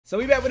So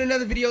we back with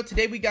another video.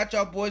 Today we got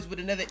y'all boys with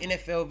another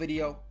NFL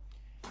video.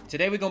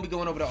 Today we're going to be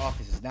going over the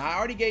offenses. Now I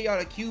already gave y'all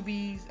the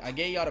QBs. I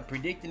gave y'all the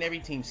predicting every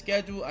team's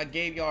schedule. I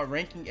gave y'all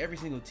ranking every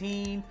single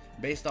team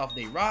based off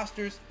their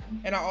rosters.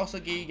 And I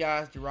also gave you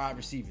guys the wide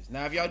receivers.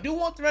 Now if y'all do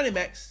want the running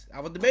backs, I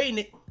was debating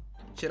it.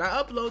 Should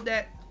I upload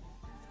that?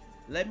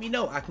 Let me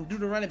know. I can do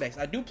the running backs.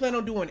 I do plan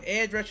on doing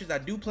edge rushers. I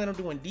do plan on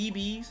doing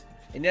DBs.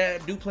 And then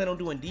I do plan on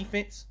doing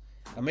defense.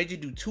 I may just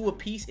do 2 a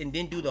piece and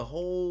then do the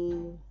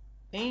whole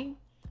thing.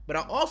 But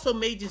I also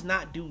may just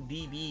not do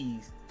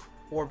DBs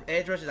or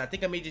edge rushers. I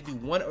think I may just do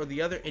one or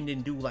the other and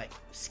then do like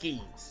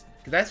schemes.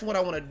 Because that's what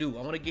I want to do.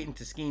 I want to get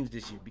into schemes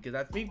this year. Because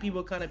I think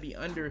people kind of be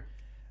under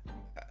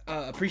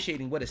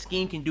appreciating what a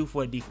scheme can do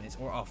for a defense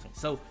or offense.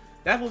 So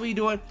that's what we're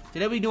doing.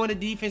 Today we're doing the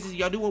defenses.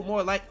 Y'all do want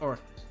more, like, or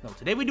no,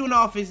 today we're doing the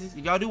offenses.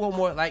 If y'all do want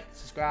more, like,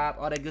 subscribe,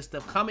 all that good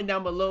stuff. Comment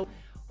down below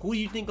who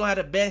you think gonna have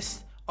the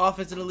best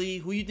offense in the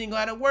league. Who you think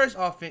gonna have the worst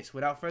offense.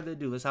 Without further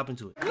ado, let's hop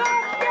into it.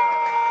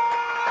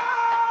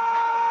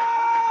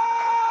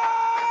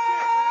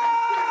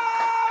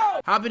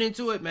 Hopping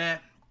into it, man.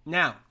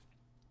 Now,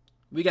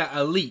 we got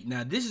elite.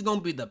 Now, this is going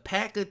to be the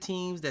pack of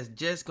teams that's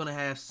just going to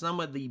have some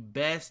of the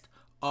best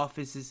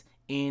offenses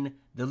in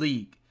the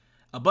league.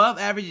 Above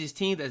average is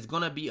team that's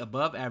going to be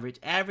above average.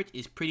 Average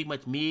is pretty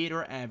much mid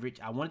or average.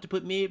 I wanted to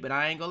put mid, but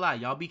I ain't going to lie.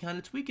 Y'all be kind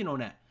of tweaking on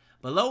that.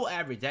 Below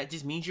average, that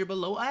just means you're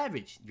below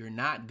average. You're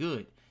not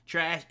good.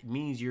 Trash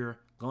means you're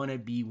going to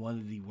be one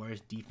of the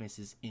worst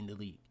defenses in the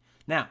league.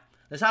 Now,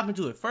 let's hop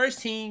into it.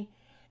 First team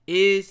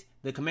is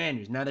the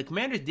Commanders. Now, the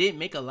Commanders did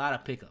make a lot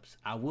of pickups.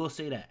 I will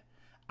say that.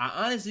 I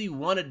honestly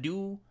want to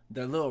do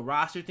the little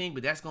roster thing,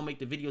 but that's going to make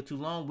the video too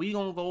long. We're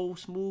going to go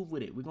smooth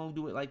with it. We're going to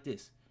do it like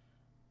this.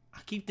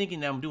 I keep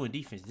thinking that I'm doing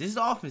defense. This is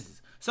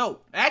offenses.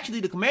 So, actually,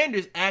 the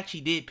Commanders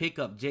actually did pick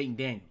up Jaden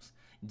Daniels,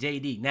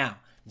 JD. Now,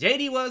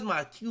 JD was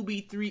my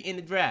QB3 in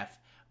the draft,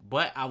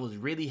 but I was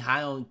really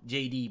high on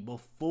JD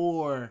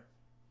before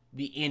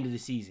the end of the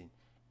season.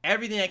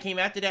 Everything that came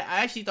after that,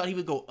 I actually thought he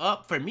would go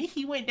up. For me,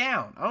 he went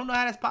down. I don't know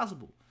how that's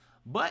possible.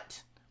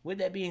 But with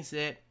that being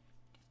said,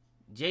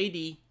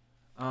 JD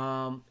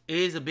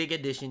is a big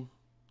addition.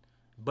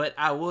 But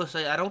I will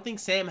say, I don't think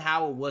Sam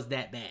Howell was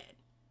that bad.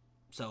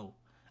 So,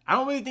 I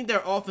don't really think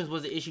their offense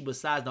was an issue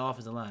besides the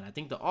offensive line. I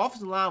think the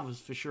offensive line was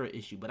for sure an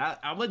issue. But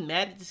I wasn't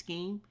mad at the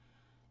scheme.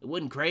 It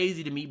wasn't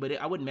crazy to me,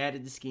 but I wasn't mad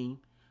at the scheme.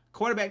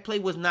 Quarterback play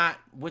was not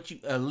what you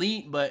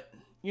elite, but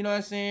you know what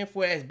I'm saying?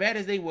 For as bad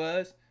as they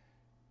was,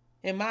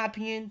 in my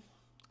opinion,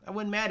 I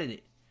wasn't mad at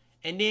it.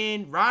 And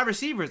then wide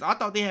receivers, I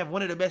thought they had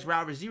one of the best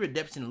wide receiver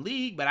depths in the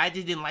league, but I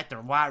just didn't like their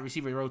wide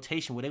receiver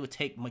rotation where they would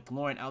take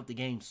McLaurin out the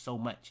game so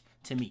much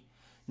to me.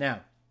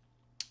 Now,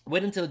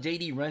 wait until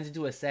JD runs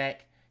into a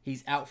sack.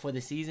 He's out for the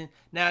season.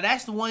 Now,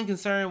 that's the one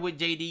concern with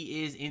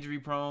JD is injury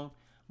prone,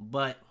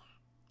 but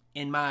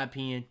in my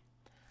opinion,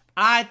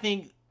 I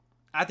think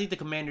the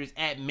Commanders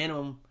at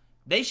minimum,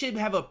 they should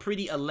have a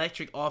pretty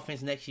electric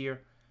offense next year.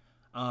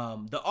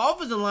 The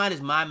offensive line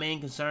is my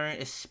main concern,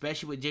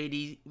 especially with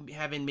JD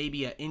having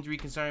maybe an injury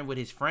concern with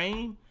his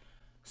frame.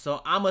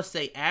 So I must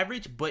say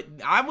average, but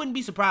I wouldn't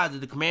be surprised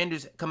if the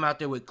Commanders come out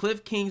there with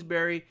Cliff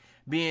Kingsbury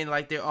being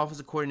like their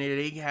offensive coordinator.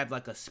 They have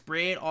like a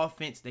spread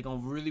offense. They're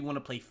going to really want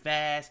to play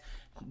fast.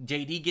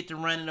 JD get to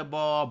running the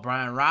ball.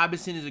 Brian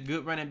Robinson is a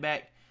good running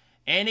back.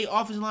 And the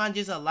offensive line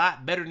just a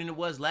lot better than it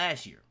was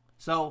last year.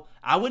 So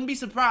I wouldn't be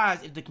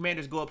surprised if the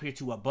Commanders go up here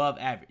to above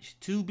average,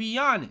 to be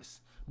honest.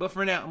 But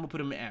for now, I'm going to put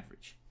them in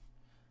average.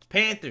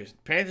 Panthers.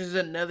 Panthers is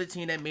another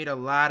team that made a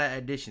lot of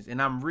additions.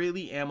 And I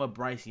really am a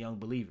Bryce Young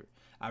believer.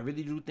 I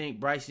really do think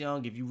Bryce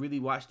Young, if you really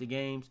watch the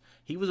games,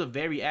 he was a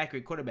very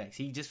accurate quarterback.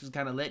 He just was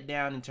kind of let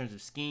down in terms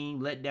of scheme,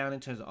 let down in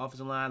terms of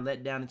offensive line,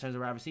 let down in terms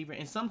of wide receiver.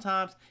 And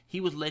sometimes he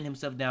was letting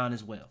himself down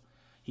as well.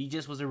 He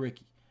just was a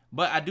rookie.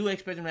 But I do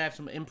expect him to have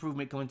some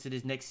improvement going into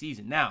this next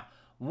season. Now,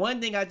 one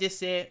thing I just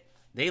said,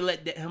 they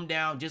let him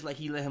down just like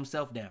he let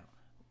himself down.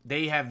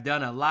 They have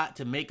done a lot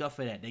to make up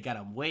for that. They got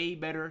a way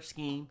better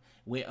scheme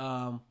with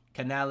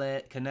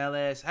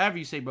Canales, however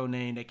you say bro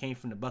name, that came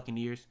from the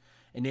Buccaneers.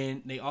 And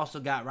then they also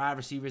got wide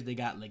receivers. They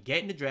got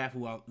Leggett in the draft,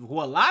 who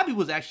a lot of people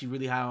was actually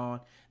really high on.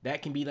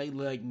 That can be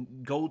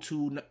like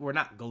go-to, or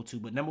not go-to,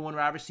 but number one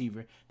wide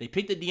receiver. They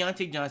picked the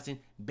Deontay Johnson,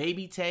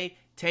 Baby Tay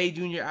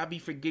Jr. I'll be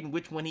forgetting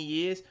which one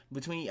he is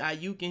between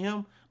Ayuk and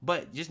him.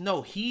 But just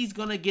know he's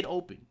going to get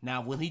open. Now,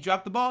 will he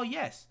drop the ball?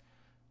 Yes.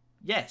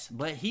 Yes,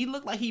 but he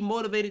looked like he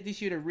motivated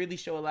this year to really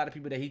show a lot of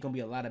people that he's going to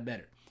be a lot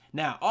better.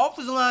 Now,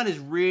 offensive line is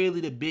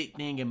really the big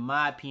thing, in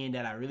my opinion,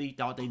 that I really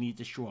thought they needed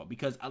to shore up.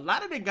 Because a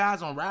lot of the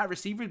guys on wide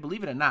receivers,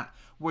 believe it or not,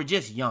 were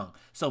just young.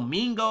 So,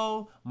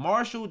 Mingo,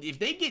 Marshall, if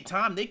they get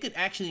time, they could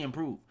actually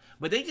improve.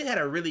 But they just had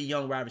a really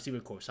young wide receiver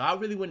core. So, I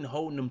really wasn't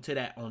holding them to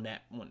that on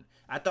that one.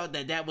 I thought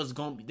that was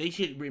going to be, they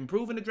should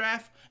improve in the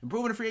draft,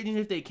 improve in the free agents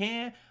if they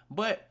can.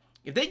 But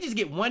if they just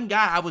get one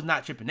guy, I was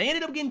not tripping. They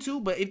ended up getting 2,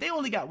 but if they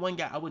only got one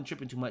guy, I wasn't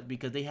tripping too much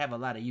because they have a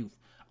lot of youth.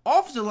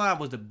 Offensive line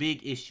was the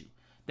big issue.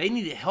 They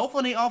needed help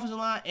on their offensive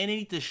line, and they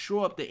need to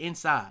shore up the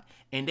inside.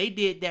 And they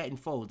did that in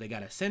folds. They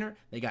got a center,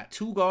 they got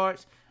 2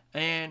 guards,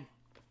 and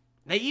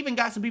They even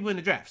got some people in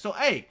the draft. So,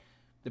 hey,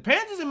 the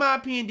Panthers, in my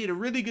opinion, did a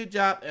really good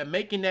job at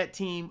making that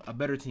team a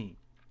better team.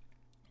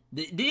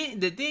 The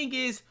thing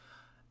is,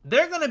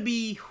 they're going to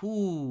be,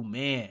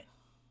 man.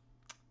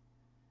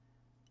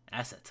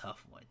 That's a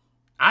tough one.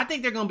 I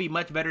think they're going to be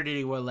much better than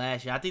they were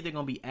last year. I think they're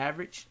going to be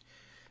average.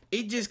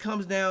 It just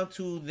comes down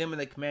to them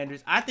and the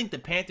Commanders. I think the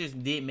Panthers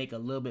did make a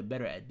little bit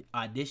better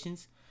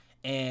additions.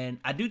 And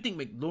I do think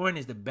McLaurin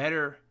is the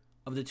better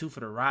of the two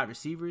for the wide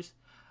receivers.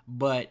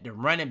 But the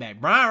running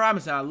back, Brian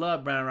Robinson, I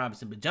love Brian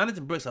Robinson. But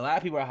Jonathan Brooks, a lot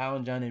of people are high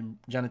on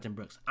Jonathan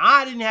Brooks.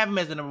 I didn't have him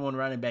as the number one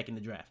running back in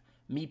the draft,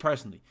 me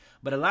personally.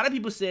 But a lot of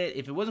people said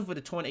if it wasn't for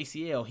the torn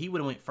ACL, he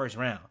would have went first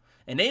round.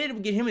 And they ended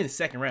up getting him in the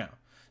second round.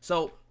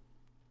 So,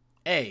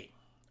 hey,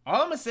 all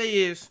I'm going to say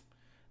is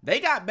they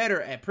got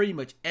better at pretty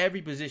much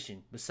every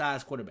position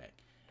besides quarterback.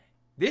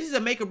 This is a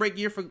make-or-break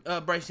year for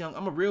Bryce Young.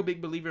 I'm a real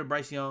big believer in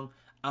Bryce Young.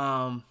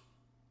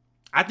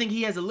 I think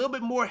he has a little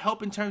bit more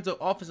help in terms of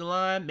offensive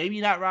line. Maybe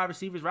not wide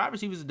receivers. Wide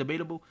receivers is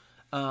debatable.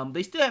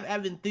 They still have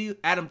Adam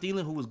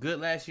Thielen, who was good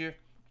last year.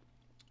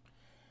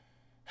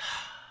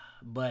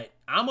 But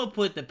I'm going to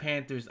put the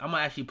Panthers, I'm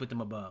going to actually put them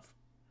above.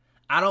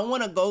 I don't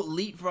want to go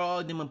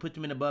leapfrog them and put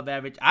them in above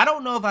average. I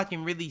don't know if I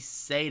can really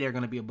say they're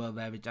going to be above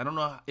average. I don't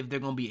know if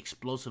they're going to be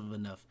explosive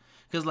enough.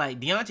 Because,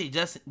 like, Deontay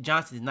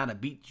Johnson is not a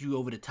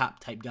beat-you-over-the-top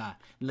type guy.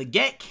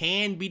 Leggett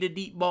can be the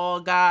deep ball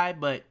guy,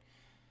 but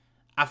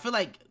I feel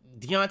like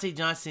Deontay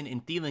Johnson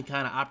and Thielen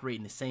kind of operate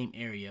in the same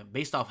area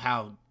based off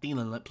how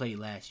Thielen played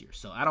last year.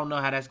 So, I don't know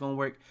how that's going to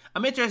work.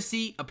 I'm interested to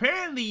see.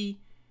 Apparently,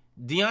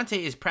 Deontay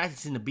is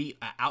practicing to be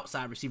an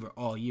outside receiver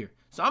all year.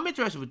 So, I'm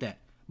interested with that.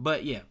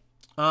 But, yeah.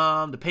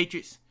 The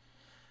Patriots.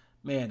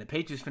 Man, the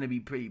Patriots finna be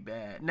pretty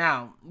bad.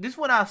 Now, this is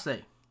what I'll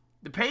say.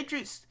 The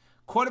Patriots,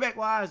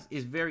 quarterback-wise,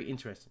 is very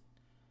interesting.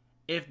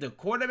 If the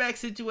quarterback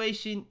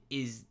situation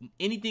is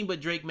anything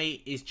but Drake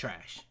May, is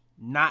trash.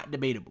 Not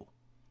debatable.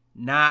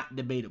 Not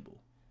debatable.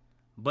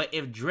 But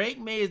if Drake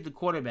May is the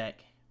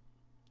quarterback,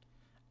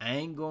 I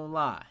ain't gonna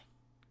lie.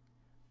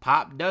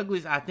 Pop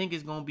Douglas, I think,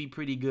 is gonna be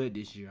pretty good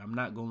this year. I'm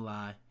not gonna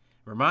lie.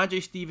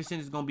 Ramondre Stevenson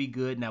is going to be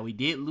good. Now, we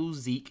did lose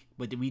Zeke,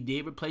 but we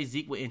did replace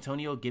Zeke with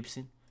Antonio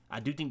Gibson.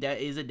 I do think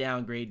that is a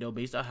downgrade, though,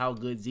 based on how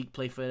good Zeke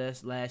played for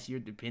us last year,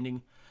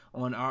 depending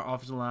on our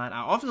offensive line.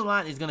 Our offensive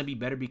line is going to be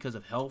better because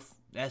of health.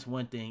 That's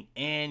one thing.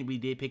 And we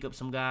did pick up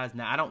some guys.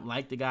 Now, I don't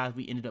like the guys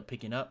we ended up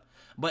picking up,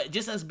 but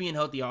just us being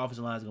healthy, our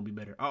offensive line is going to be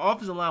better. Our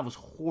offensive line was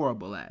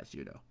horrible last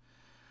year, though.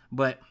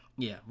 But,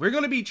 yeah, we're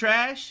going to be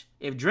trash.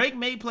 If Drake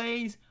May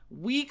plays,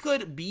 we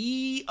could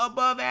be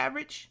above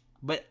average.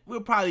 But we'll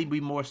probably be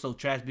more so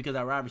trash because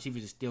our wide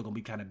receivers is still going to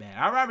be kind of bad.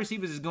 Our wide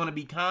receivers is going to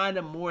be kind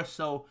of more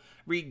so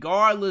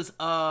regardless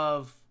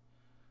of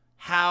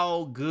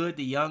how good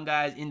the young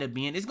guys end up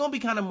being. It's going to be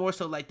kind of more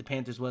so like the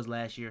Panthers was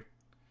last year.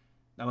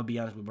 I'm going to be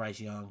honest with Bryce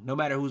Young. No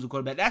matter who's the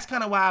quarterback. That's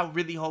kind of why I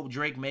really hope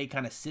Drake may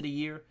kind of sit a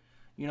year.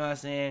 You know what I'm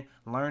saying?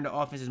 Learn the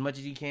offense as much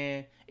as he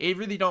can. It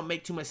really don't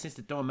make too much sense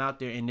to throw him out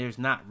there and there's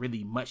not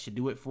really much to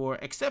do it for.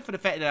 Except for the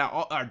fact that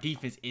our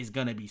defense is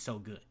going to be so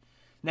good.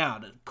 Now,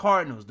 the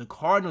Cardinals. The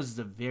Cardinals is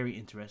a very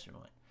interesting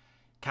one.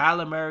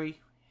 Kyler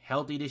Murray,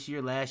 healthy this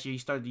year. Last year, he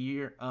started the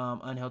year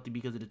unhealthy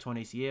because of the torn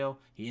ACL.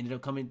 He ended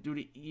up coming through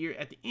the year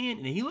at the end,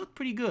 and he looked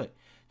pretty good.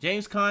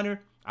 James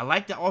Conner, I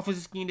like the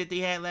offensive scheme that they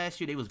had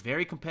last year. They was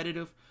very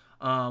competitive.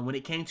 When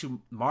it came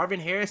to Marvin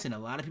Harrison, a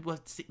lot of people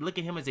look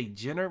at him as a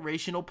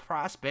generational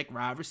prospect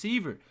wide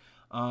receiver.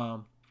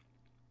 Now,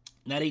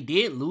 they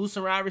did lose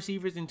some wide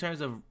receivers in terms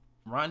of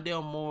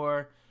Rondale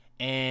Moore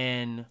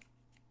and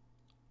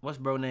what's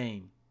bro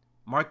name?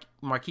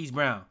 Marquise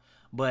Brown.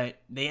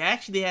 But they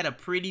actually had a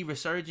pretty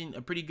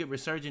good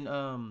resurgent,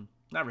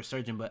 not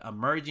resurgent, but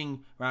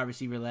emerging wide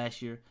receiver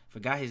last year.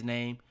 Forgot his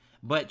name.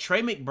 But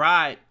Trey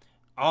McBride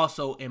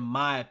also, in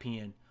my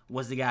opinion,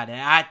 was the guy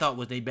that I thought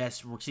was their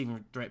best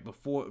receiving threat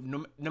before,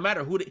 no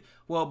matter who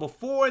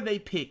before they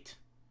picked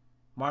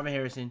Marvin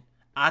Harrison,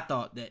 I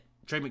thought that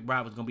Trey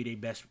McBride was going to be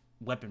their best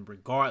weapon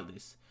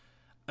regardless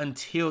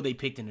until they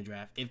picked in the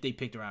draft, if they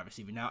picked a wide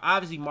receiver. Now,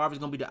 obviously, Marvin's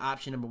going to be the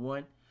option number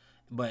one.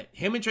 But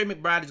him and Trey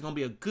McBride is going to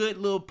be a good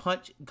little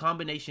punch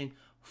combination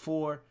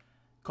for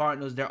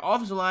Cardinals. Their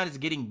offensive line is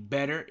getting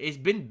better. It's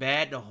been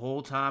bad the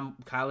whole time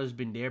Kyler's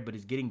been there, but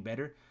it's getting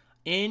better.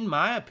 In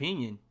my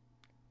opinion,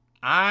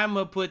 I'm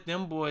going to put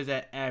them boys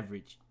at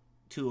average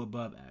to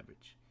above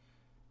average.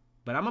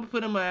 But I'm going to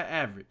put them at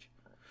average.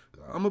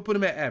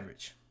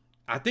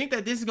 I think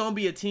that this is going to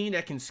be a team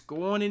that can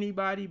score on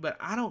anybody, but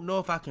I don't know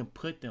if I can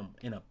put them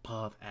in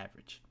above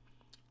average.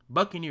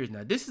 Buccaneers,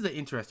 now, this is an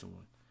interesting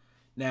one.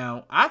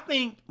 Now, I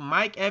think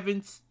Mike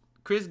Evans,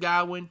 Chris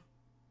Godwin,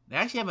 they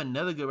actually have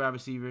another good wide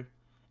receiver,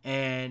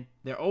 and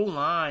their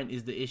O-line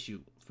is the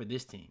issue for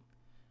this team,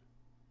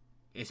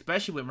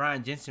 especially with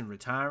Ryan Jensen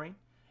retiring.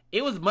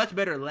 It was much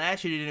better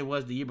last year than it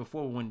was the year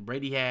before when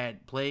Brady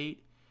had played,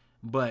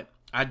 but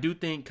I do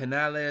think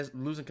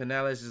losing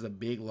Canales is a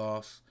big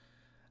loss.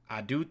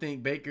 I do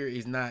think Baker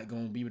is not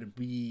going to be able to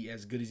be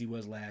as good as he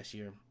was last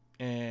year,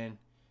 and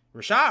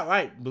Rashad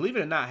Wright, believe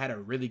it or not, had a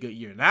really good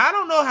year. Now I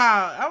don't know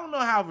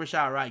how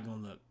Rashad Wright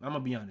gonna look. I'm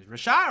gonna be honest.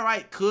 Rashad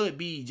Wright could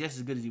be just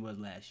as good as he was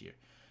last year.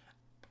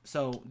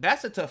 So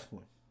that's a tough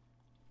one.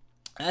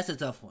 That's a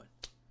tough one.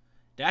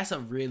 That's a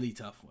really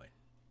tough one.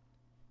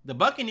 The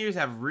Buccaneers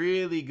have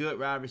really good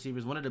wide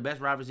receivers, one of the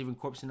best wide receiving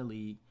corps in the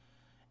league.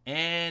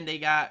 And they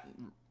got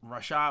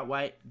Rashad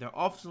White. Their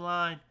offensive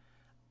line,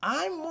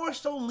 I'm more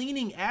so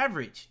leaning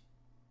average.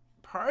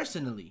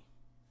 Personally.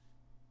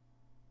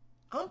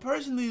 I'm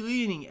personally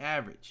leaning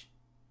average.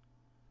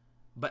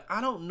 But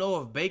I don't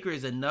know if Baker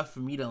is enough for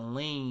me to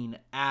lean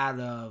out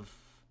of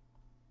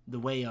the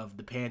way of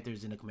the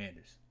Panthers and the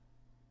Commanders.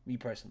 Me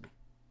personally.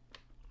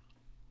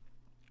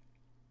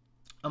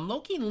 I'm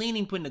low-key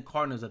leaning putting the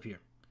Cardinals up here.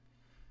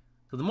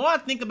 So the more I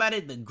think about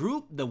it, the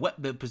group,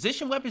 the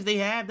position weapons they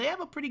have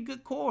a pretty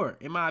good core,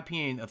 in my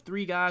opinion, of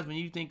 3 guys. When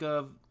you think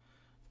of,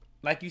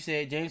 like you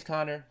said, James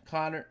Conner,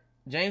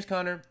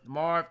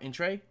 Marv, and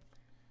Trey.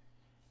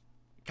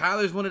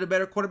 Kyler's one of the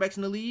better quarterbacks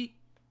in the league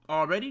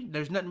already.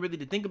 There's nothing really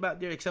to think about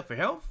there except for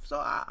health. So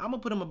I'm going to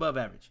put him above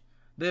average.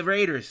 The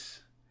Raiders,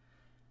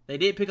 they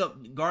did pick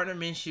up Gardner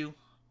Minshew.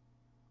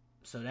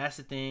 So that's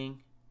the thing.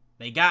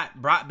 They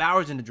got Brock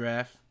Bowers in the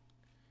draft.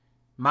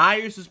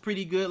 Myers was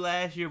pretty good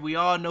last year. We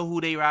all know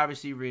who their wide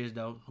receiver is,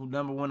 though. Who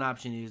number 1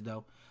 option is,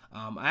 though.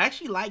 I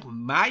actually like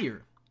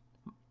Meyer.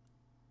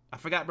 I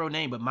forgot bro's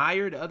name, but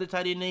Meyer, the other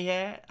tight end they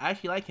had, I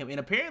actually like him. And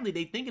apparently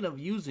they thinking of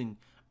using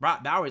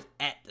Brock Bowers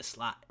at the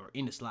slot or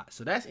in the slot.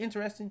 So that's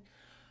interesting.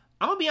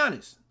 I'm going to be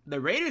honest. The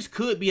Raiders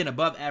could be an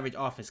above average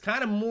offense.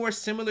 Kind of more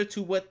similar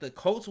to what the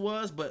Colts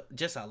was, but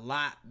just a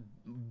lot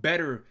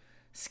better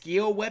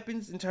skill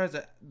weapons in terms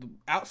of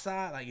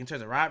outside, like in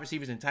terms of wide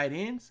receivers and tight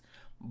ends.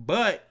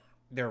 But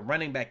their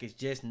running back is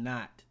just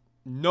not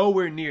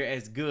nowhere near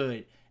as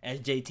good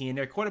as JT. And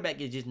their quarterback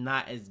is just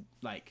not as,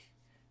 like,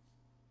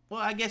 well,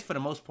 I guess for the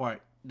most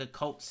part, the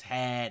Colts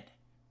had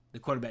the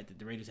quarterback that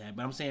the Raiders had.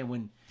 But I'm saying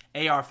when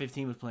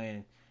AR-15 was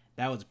playing,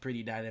 that was a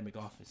pretty dynamic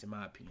offense, in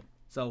my opinion.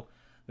 So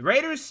the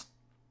Raiders,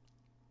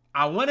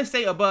 I want to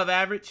say above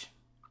average.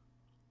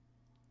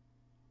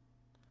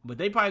 But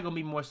they probably going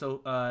to be more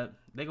so,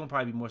 they're going to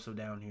probably be more so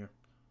down here.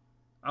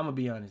 I'm going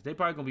to be honest. They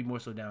probably going to be more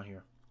so down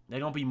here. They're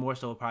going to be more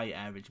so probably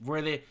average.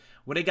 Where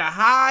they got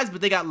highs,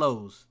 but they got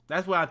lows.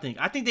 That's what I think.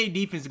 I think their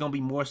defense is going to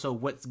be more so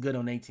what's good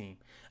on their team.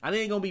 I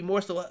think they're going to be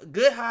more so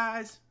good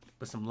highs,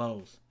 but some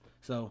lows.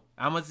 So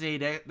I'm going to say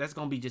that's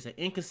going to be just an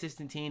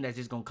inconsistent team that's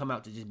just going to come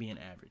out to just being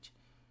average.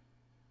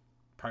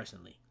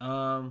 Personally.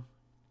 I'm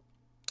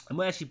going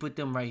to actually put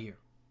them right here.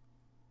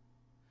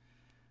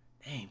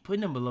 Dang,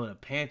 putting them below the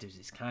Panthers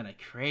is kind of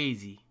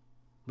crazy.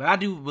 But I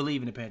do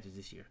believe in the Panthers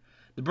this year.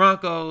 The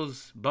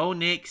Broncos, Bo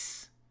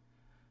Nix.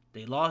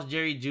 They lost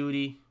Jerry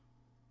Jeudy.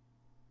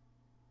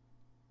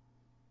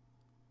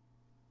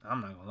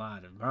 I'm not gonna lie,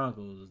 the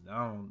Broncos.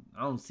 I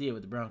don't see it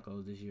with the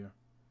Broncos this year.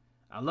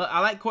 I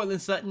like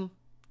Cortland Sutton.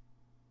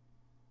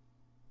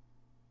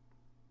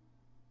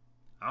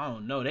 I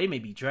don't know. They may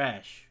be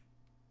trash.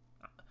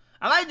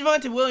 I like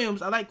Davante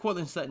Williams. I like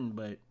Cortland Sutton,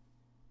 but it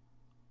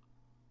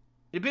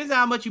depends on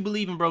how much you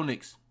believe in Bo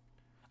Nix.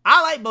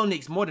 I like Bo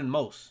Nix more than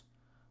most,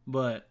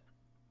 but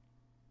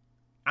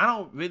I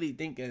don't really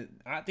think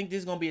I think this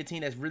is going to be a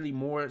team that's really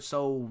more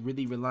so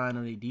really relying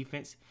on their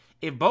defense.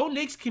 If Bo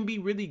Nix can be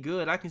really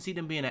good, I can see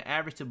them being an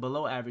average to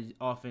below average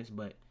offense,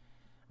 but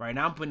right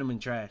now I'm putting them in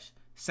trash.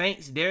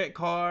 Saints, Derek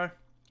Carr,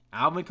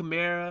 Alvin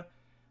Kamara,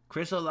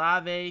 Chris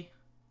Olave.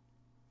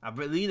 I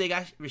believe they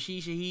got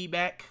Rashid Shaheed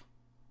back.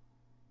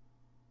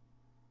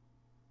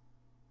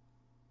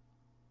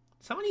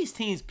 Some of these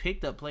teams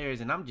picked up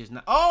players and I'm just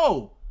not.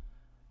 Oh!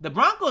 The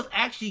Broncos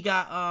actually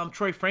got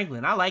Troy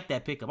Franklin. I like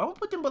that pickup. I'm going to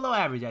put them below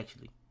average,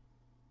 actually.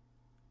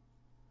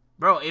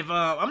 Bro, if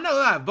I'm not gonna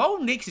lie, Bo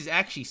Nix is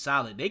actually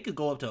solid. They could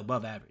go up to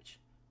above average.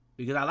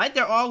 Because I like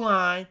their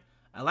all-line.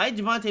 I like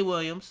Javonte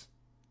Williams.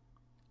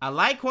 I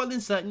like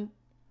Cortland Sutton.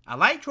 I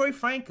like Troy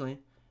Franklin.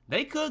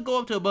 They could go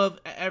up to above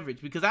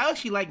average. Because I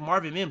actually like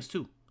Marvin Mims,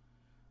 too.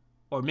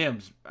 Or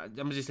Mims. I'm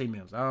going to just say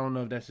Mims. I don't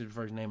know if that's his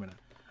first name or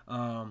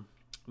not.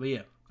 But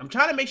yeah. I'm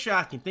trying to make sure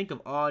I can think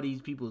of all these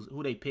people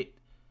who they picked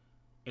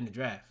in the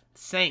draft.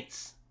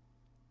 Saints.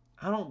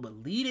 I don't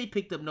believe they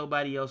picked up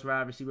nobody else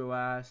wide receiver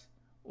wise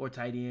or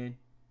tight end.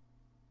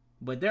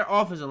 But their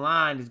offensive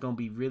line is going to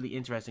be really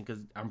interesting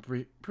because I'm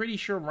pretty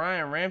sure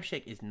Ryan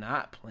Ramczyk is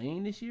not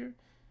playing this year.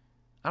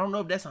 I don't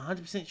know if that's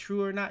 100%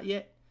 true or not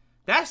yet.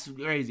 That's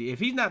crazy. If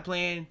he's not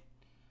playing,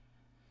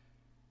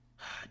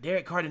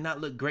 Derek Carr did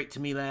not look great to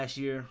me last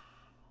year.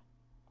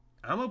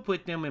 I'm going to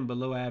put them in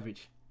below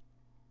average.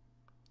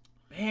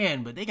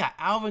 Man, but they got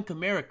Alvin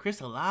Kamara,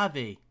 Chris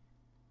Olave.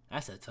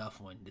 That's a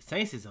tough one. The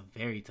Saints is a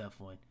very tough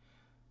one.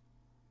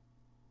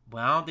 But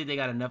I don't think they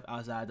got enough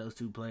outside those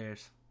two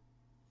players.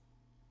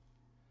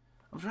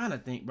 I'm trying to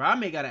think, bro. I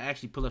may got to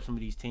actually pull up some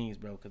of these teams,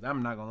 bro, because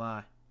I'm not going to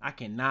lie. I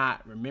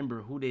cannot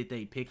remember who did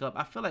they pick up.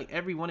 I feel like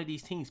every one of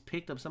these teams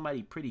picked up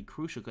somebody pretty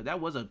crucial because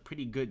that was a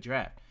pretty good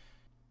draft.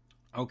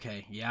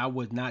 Okay, yeah, I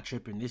was not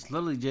tripping. It's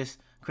literally just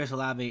Chris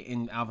Olave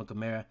and Alvin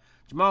Kamara.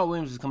 Jamal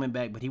Williams is coming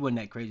back, but he wasn't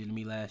that crazy to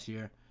me last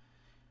year.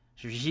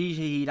 Rashid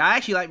Shaheed. I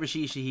actually like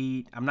Rashid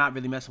Shaheed. I'm not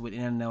really messing with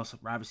anything else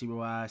wide receiver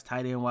wise.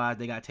 Tight end wise,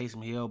 they got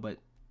Taysom Hill, but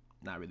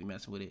not really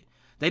messing with it.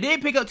 They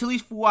did pick up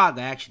Talise Fuaga,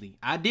 actually.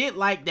 I did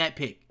like that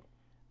pick.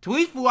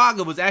 Talise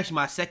Fuaga was actually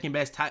my second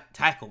best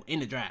tackle in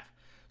the draft.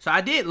 So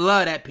I did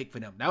love that pick for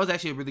them. That was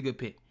actually a really good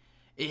pick.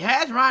 It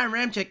has Ryan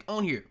Ramczyk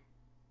on here.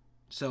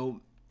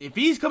 So if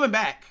he's coming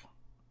back,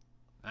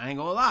 I ain't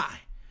gonna lie.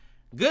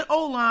 Good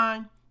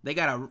O-line. They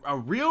got a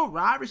real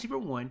wide receiver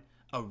 1,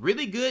 a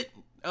really good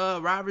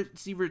wide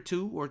receiver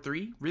 2 or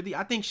 3. Really,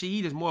 I think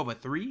Shaheed is more of a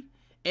 3.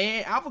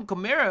 And Alvin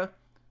Kamara,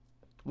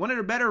 one of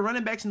the better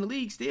running backs in the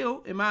league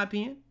still, in my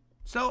opinion.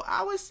 So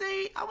I would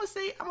say, I'm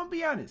gonna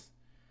be honest.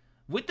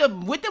 With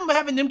them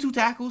having them 2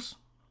 tackles,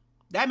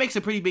 that makes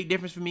a pretty big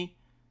difference for me.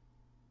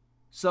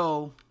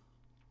 So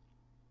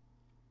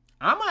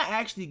I'm gonna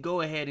actually go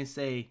ahead and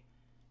say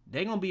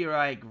they're gonna be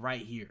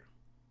right here.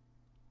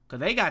 Because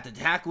they got the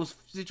tackles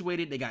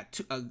situated. They got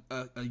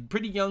a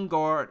pretty young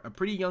guard, a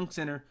pretty young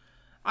center.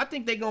 I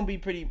think they're going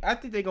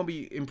to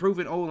be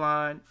improving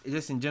O-line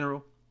just in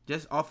general.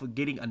 Just off of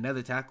getting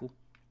another tackle.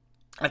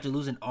 After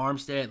losing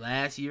Armstead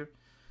last year.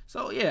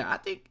 So, yeah, I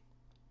think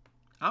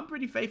I'm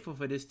pretty faithful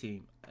for this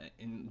team.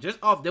 And just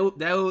off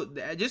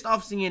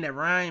seeing that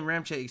Ryan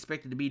Ramczyk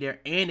expected to be there.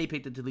 And they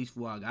picked up Talise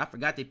Fuaga. I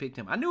forgot they picked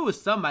him. I knew it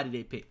was somebody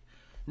they picked.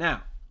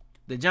 Now,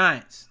 the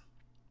Giants.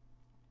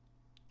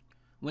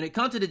 When it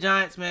comes to the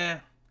Giants, man,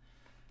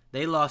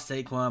 they lost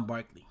Saquon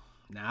Barkley.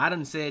 Now, I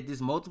done said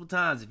this multiple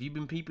times if you've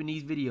been peeping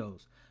these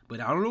videos. But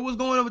I don't know what's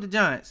going on with the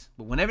Giants.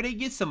 But whenever they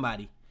get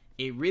somebody,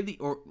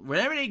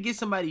 whenever they get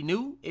somebody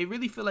new, it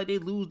really feel like they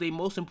lose their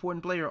most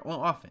important player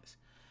on offense.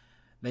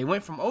 They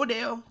went from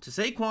Odell to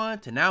Saquon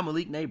to now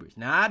Malik Nabers.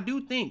 Now, I do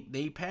think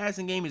their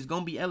passing game is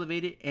going to be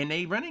elevated. And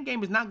their running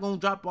game is not going to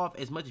drop off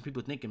as much as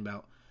people thinking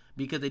about.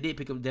 Because they did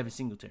pick up Devin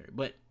Singletary.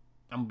 But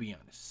I'm going to be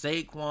honest.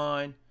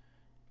 Saquon,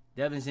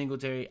 Devin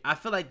Singletary. I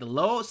feel like the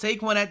low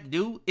Saquon had to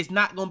do is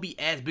not going to be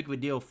as big of a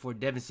deal for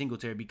Devin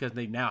Singletary because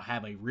they now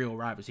have a real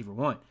wide receiver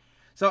 1.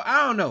 So,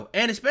 I don't know.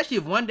 And especially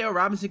if Wan'Dale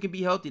Robinson can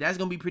be healthy, that's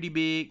going to be pretty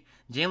big.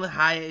 Jalen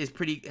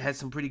Hyatt has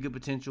some pretty good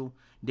potential.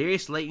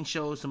 Darius Slayton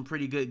showed some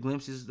pretty good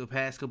glimpses the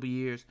past couple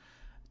years.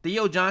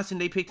 Theo Johnson,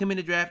 they picked him in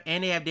the draft.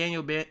 And they have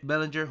Daniel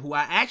Bellinger, who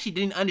I actually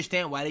didn't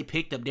understand why they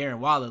picked up Darren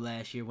Waller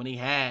last year when they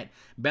had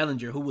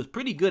Bellinger, who was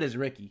pretty good as a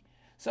rookie.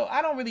 So,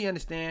 I don't really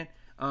understand.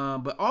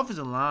 But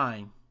offensive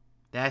line,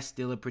 that's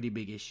still a pretty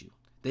big issue.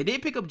 They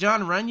did pick up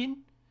John Runyon,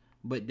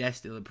 but that's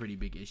still a pretty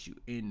big issue,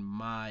 in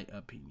my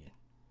opinion.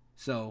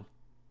 So,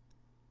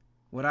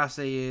 what I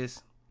say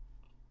is,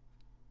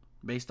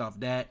 based off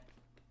that,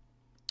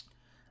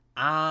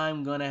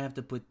 I'm going to have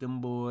to put them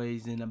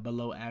boys in a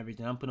below average,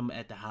 and I'm putting them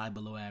at the high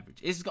below average.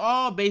 It's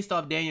all based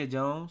off Daniel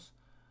Jones,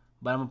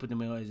 but I'm going to put them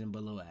boys in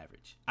below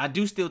average. I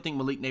do still think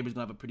Malik Nabers going to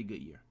have a pretty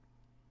good year.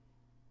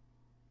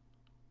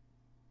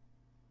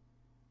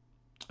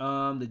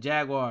 The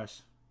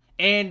Jaguars.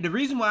 And the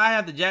reason why I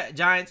have the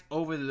Giants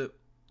over the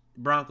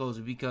Broncos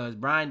is because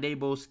Brian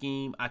Daboll's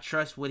scheme, I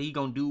trust what he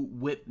going to do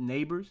with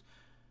Nabers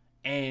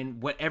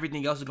and what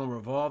everything else is going to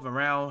revolve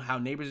around how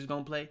Nabers is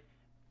going to play.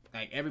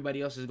 Like,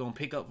 everybody else is going to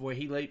pick up where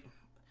he laid.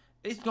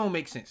 It's going to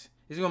make sense.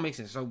 It's going to make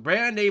sense. So,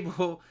 Brian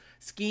Daboll's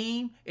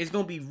scheme is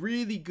going to be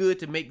really good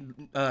to make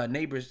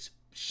Nabers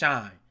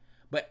shine.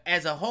 But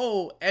as a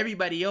whole,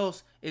 everybody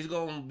else is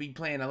going to be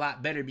playing a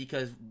lot better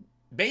because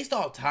based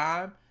off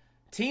time,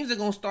 teams are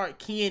going to start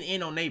keying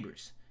in on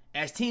Nabers.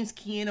 As teams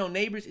key in on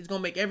Nabers, it's going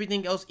to make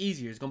everything else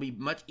easier. It's going to be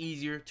much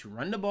easier to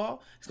run the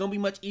ball. It's going to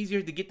be much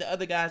easier to get the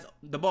other guys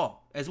the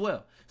ball as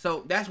well.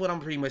 So that's what I'm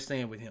pretty much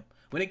saying with him.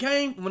 When it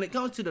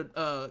comes to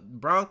the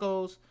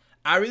Broncos,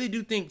 I really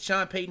do think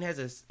Sean Payton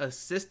has a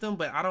system,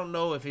 but I don't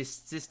know if his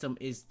system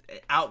is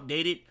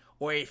outdated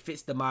or it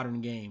fits the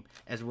modern game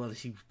as well as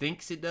he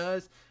thinks it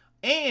does.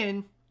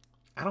 And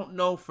I don't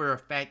know for a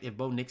fact if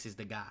Bo Nix is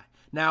the guy.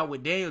 Now,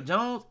 with Daniel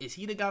Jones, is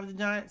he the guy with the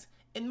Giants?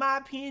 In my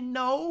opinion,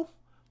 no.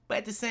 But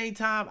at the same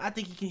time, I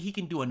think he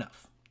can do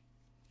enough.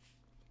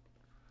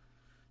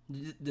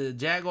 The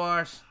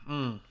Jaguars,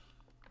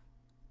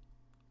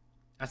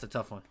 that's a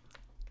tough one.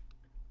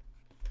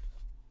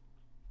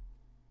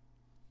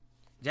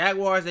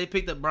 Jaguars, they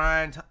picked up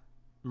Brian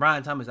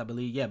Thomas, I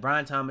believe. Yeah,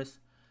 Brian Thomas.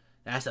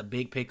 That's a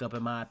big pickup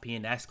in my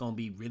opinion. That's going to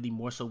be really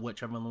more so what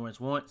Trevor Lawrence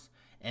wants.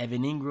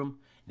 Evan Ingram.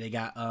 They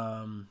got,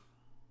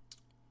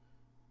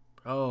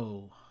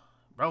 Bro,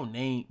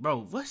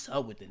 what's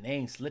up with the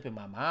name slipping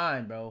my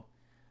mind, bro?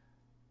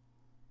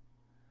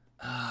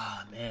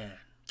 Ah, man.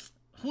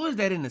 Who is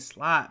that in the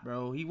slot,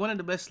 bro? He one of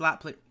the best slot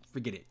players.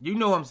 Forget it. You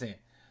know what I'm saying.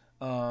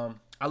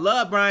 I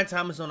love Brian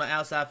Thomas on the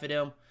outside for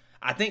them.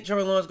 I think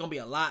Trevor Lawrence is going to be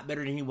a lot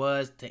better than he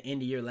was to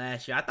end the year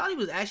last year. I thought he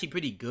was actually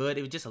pretty good.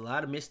 It was just a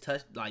lot of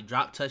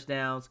drop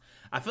touchdowns.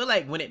 I feel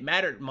like when it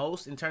mattered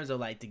most in terms of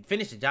like to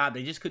finish the job,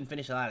 they just couldn't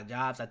finish a lot of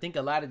jobs. I think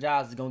a lot of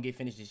jobs is going to get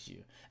finished this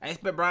year. I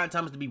expect Brian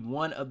Thomas to be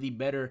one of the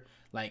better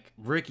like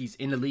rookies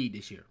in the league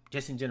this year,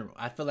 just in general.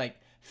 I feel like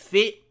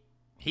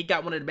he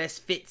got one of the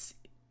best fits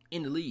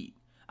in the league.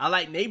 I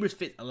like Nabers'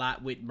 fit a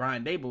lot with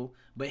Brian Daboll,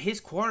 but his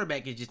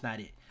quarterback is just not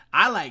it.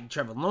 I like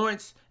Trevor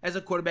Lawrence as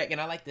a quarterback, and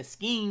I like the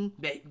scheme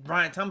that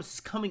Brian Thomas is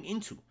coming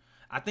into.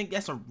 I think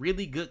that's a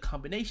really good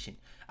combination.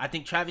 I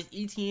think Travis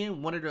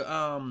Etienne, one of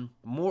the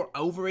more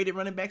overrated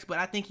running backs, but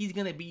I think he's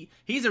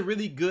a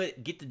really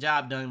good get the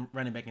job done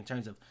running back in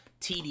terms of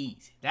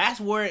TDs. That's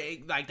where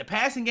like the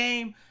passing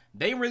game,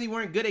 they really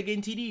weren't good at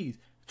getting TDs.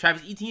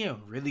 Travis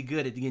Etienne really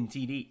good at getting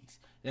TDs.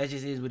 That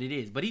just is what it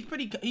is. But he's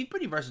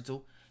pretty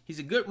versatile. He's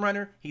a good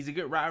runner. He's a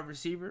good wide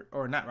receiver,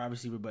 or not wide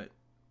receiver, but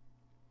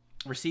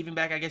receiving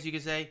back, I guess you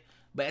could say.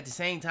 But at the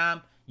same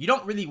time, you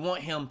don't really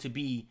want him to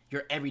be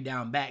your every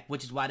down back,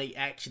 which is why they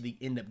actually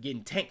end up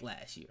getting Tank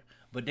last year.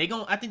 But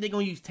I think they're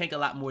gonna use Tank a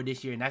lot more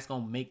this year, and that's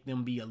gonna make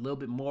them be a little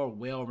bit more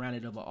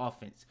well-rounded of an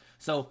offense.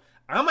 So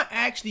I'm gonna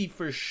actually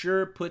for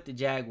sure put the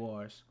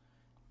Jaguars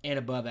in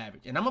above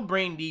average, and I'm gonna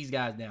bring these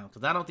guys down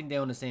because I don't think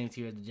they're on the same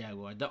tier as the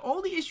Jaguars. The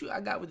only issue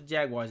I got with the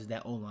Jaguars is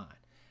that O-line.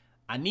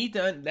 I need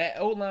that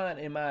O-line,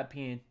 in my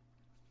opinion.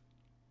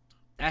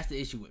 That's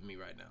the issue with me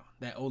right now.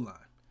 That O-line.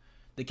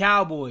 The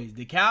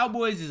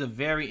Cowboys is a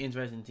very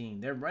interesting team.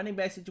 Their running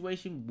back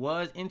situation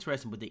was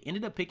interesting, but they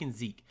ended up picking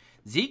Zeke.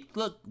 Zeke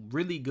looked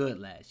really good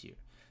last year.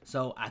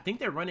 So I think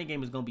their running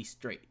game is going to be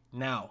straight.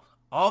 Now,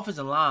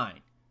 offensive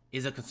line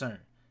is a concern.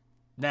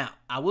 Now,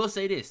 I will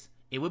say this.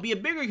 It would be a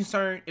bigger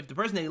concern if the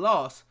person they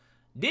lost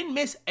didn't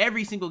miss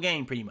every single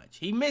game pretty much.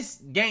 He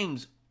missed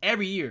games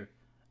every year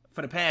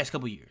for the past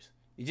couple years.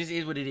 It just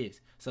is what it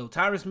is. So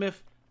Tyron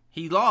Smith,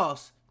 he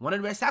lost one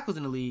of the best tackles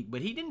in the league,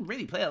 but he didn't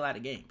really play a lot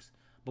of games.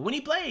 But when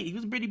he played, he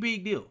was a pretty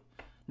big deal.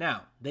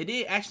 Now, they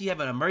did actually have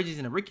an emergence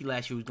in a rookie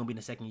last year who's going to be in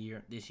the second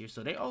year this year.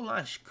 So their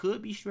O-line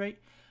could be straight,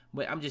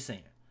 but I'm just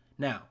saying.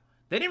 Now,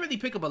 they didn't really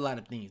pick up a lot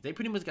of things. They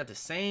pretty much got the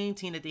same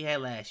team that they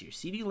had last year.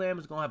 CeeDee Lamb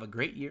is going to have a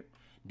great year.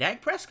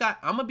 Dak Prescott,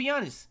 I'm going to be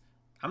honest.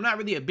 I'm not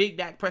really a big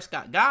Dak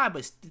Prescott guy,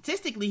 but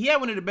statistically, he had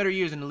one of the better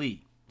years in the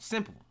league.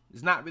 Simple.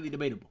 It's not really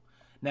debatable.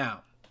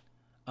 Now,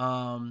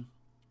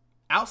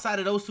 outside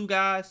of those two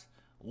guys,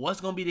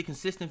 what's going to be the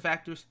consistent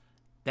factors?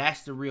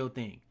 That's the real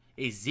thing.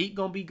 Is Zeke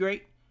going to be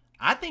great?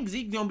 I think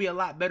Zeke's going to be a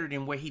lot better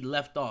than where he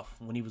left off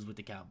when he was with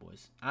the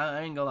Cowboys. I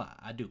ain't going to lie.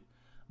 I do.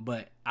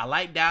 But I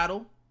like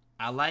Dowdle.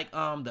 I like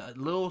the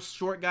little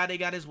short guy they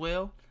got as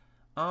well.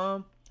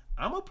 I'm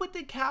going to put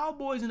the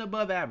Cowboys in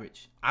above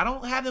average. I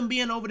don't have them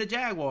being over the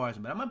Jaguars,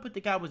 but I'm going to put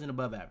the Cowboys in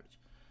above average.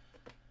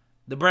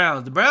 The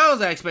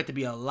Browns I expect to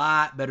be a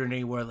lot better than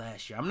they were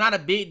last year. I'm not a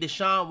big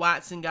Deshaun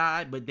Watson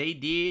guy, but they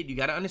did. You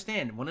got to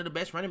understand, one of the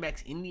best running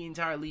backs in the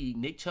entire league,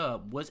 Nick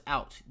Chubb, was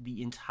out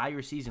the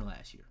entire season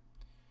last year.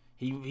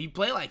 He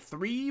played like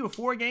 3 or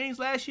 4 games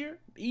last year,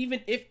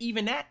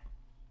 even that.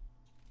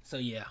 So,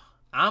 yeah,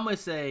 I'm going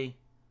to say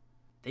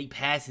they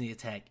passing the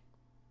attack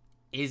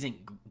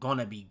isn't going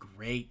to be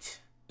great.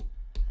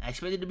 I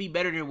expect it to be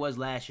better than it was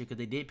last year because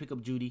they did pick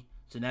up Judy.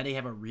 So now they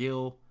have a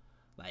real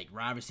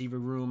wide receiver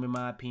room, in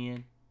my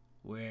opinion,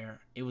 where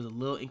it was a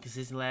little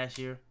inconsistent last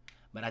year.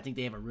 But I think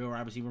they have a real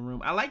wide receiver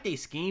room. I like their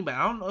scheme, but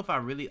I don't know if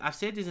I've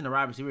said this in the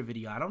wide receiver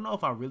video. I don't know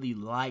if I really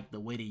like the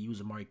way they use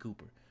Amari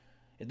Cooper.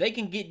 If they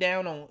can get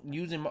down on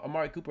using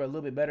Amari Cooper a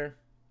little bit better,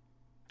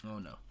 I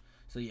don't know.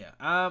 So, yeah,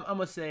 I'm going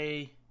to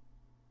say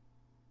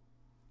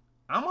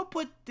I'm going to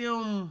put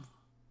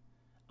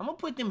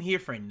them here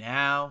for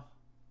now.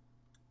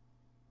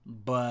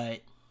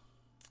 But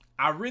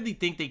I really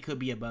think they could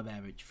be above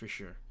average for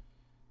sure.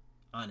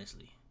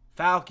 Honestly.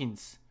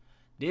 Falcons.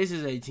 This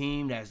is a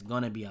team that's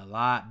going to be a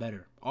lot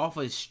better. Off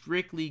of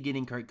strictly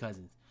getting Kirk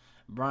Cousins.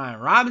 Brian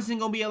Robinson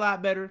going to be a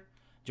lot better.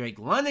 Drake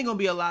London going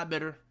to be a lot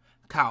better.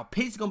 Kyle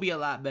Pitts going to be a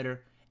lot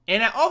better.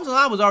 And that offensive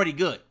line was already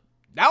good.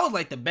 That was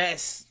like the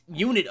best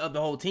unit of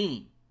the whole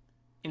team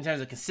in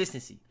terms of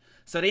consistency.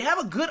 So they have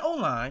a good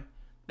O-line.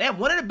 They have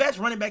one of the best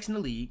running backs in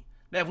the league.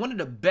 They have one of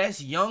the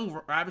best young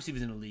wide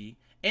receivers in the league.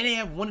 And they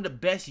have one of the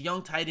best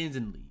young tight ends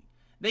in the league.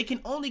 They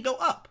can only go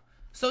up.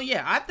 So,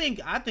 yeah, I think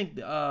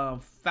the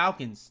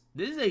Falcons,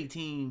 this is a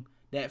team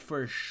that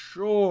for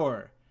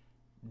sure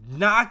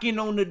knocking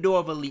on the door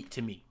of elite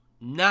to me.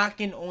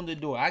 Knocking on the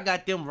door. I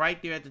got them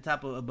right there at the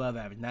top of above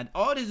average. Now,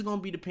 all this is going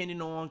to be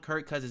depending on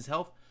Kirk Cousins'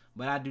 health,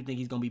 but I do think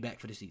he's going to be back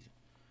for the season.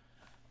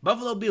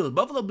 Buffalo Bills.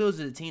 Buffalo Bills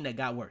is a team that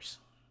got worse.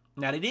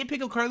 Now, they did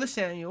pick up Curtis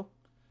Samuel.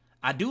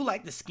 I do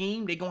like the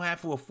scheme they're going to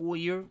have for a full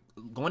year.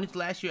 Going into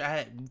last year, I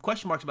had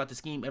question marks about the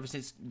scheme ever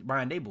since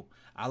Brian Dable.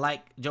 I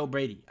like Joe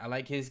Brady. I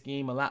like his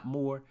scheme a lot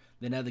more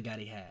than the other guy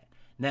they had.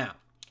 Now,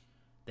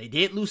 they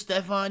did lose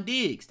Stephon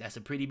Diggs. That's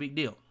a pretty big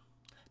deal.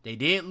 They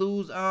did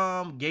lose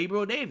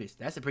Gabriel Davis.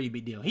 That's a pretty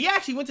big deal. He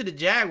actually went to the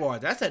Jaguars.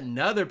 That's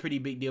another pretty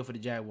big deal for the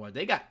Jaguars.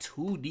 They got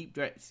 2 deep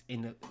threats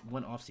in the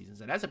one offseason,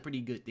 so that's a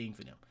pretty good thing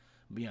for them.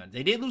 To be honest.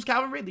 They did lose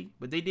Calvin Ridley,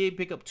 but they did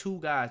pick up 2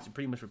 guys to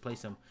pretty much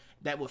replace him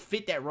that would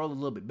fit that role a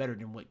little bit better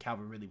than what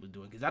Calvin Ridley was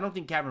doing. Because I don't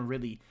think Calvin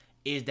Ridley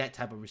is that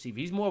type of receiver.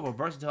 He's more of a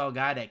versatile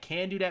guy that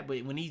can do that,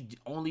 but when he's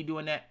only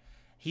doing that,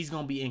 he's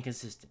going to be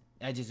inconsistent.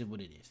 That's just what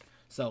it is.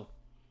 So,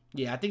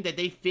 yeah, I think that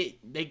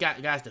they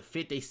got guys to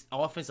fit their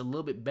offense a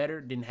little bit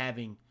better than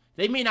having,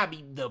 they may not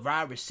be the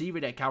wide receiver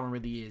that Calvin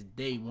Ridley is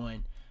day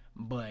one,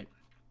 but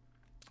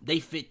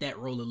they fit that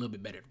role a little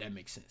bit better, if that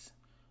makes sense.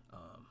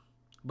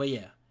 But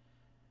yeah,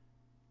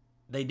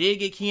 they did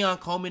get Keon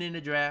Coleman in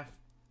the draft.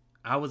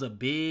 I was a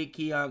big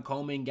Keon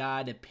Coleman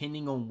guy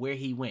depending on where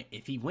he went.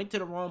 If he went to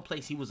the wrong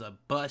place, he was a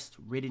bust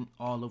written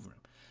all over him.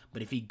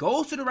 But if he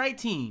goes to the right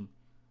team,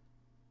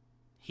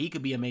 he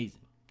could be amazing.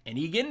 And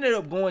he ended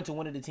up going to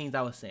one of the teams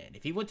I was saying.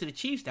 If he went to the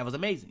Chiefs, that was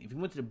amazing. If he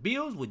went to the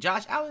Bills with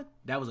Josh Allen,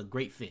 that was a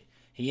great fit.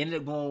 He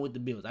ended up going with the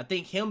Bills. I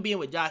think him being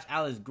with Josh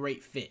Allen is a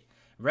great fit,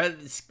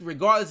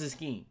 regardless of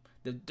scheme.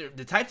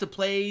 The types of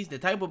plays, the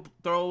type of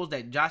throws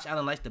that Josh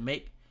Allen likes to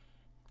make,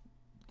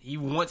 he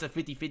wants a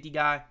 50-50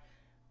 guy.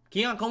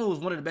 Keon Coleman was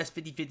one of the best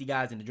 50-50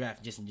 guys in the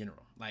draft just in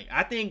general. Like,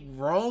 I think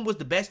Rome was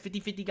the best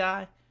 50-50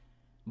 guy,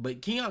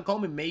 but Keon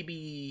Coleman may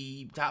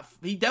be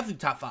he definitely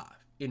top 5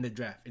 in the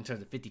draft in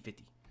terms of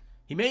 50-50.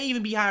 He may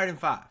even be higher than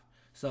 5.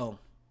 So,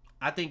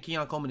 I think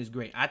Keon Coleman is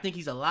great. I think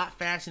he's a lot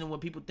faster than what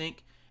people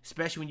think,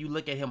 especially when you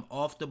look at him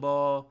off the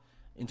ball,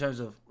 in terms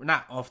of,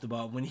 not off the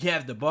ball, when he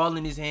has the ball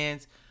in his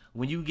hands,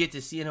 when you get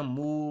to see him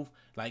move.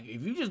 Like,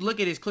 if you just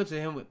look at his clips of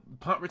him with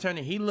punt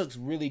returning, he looks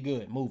really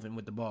good moving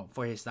with the ball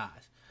for his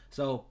size.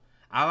 So,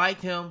 I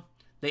liked him.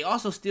 They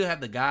also still have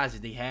the guys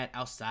that they had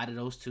outside of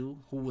those two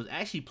who was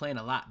actually playing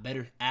a lot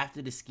better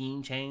after the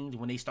scheme changed,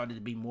 when they started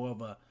to be more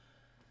of a,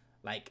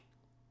 like,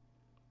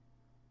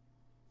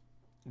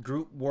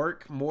 group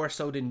work more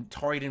so than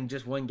targeting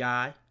just one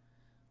guy.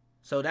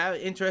 So that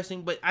was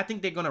interesting, but I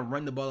think they're going to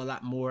run the ball a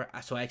lot more.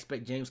 So I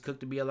expect James Cook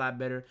to be a lot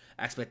better.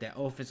 I expect that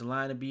offensive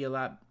line to be a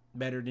lot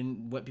better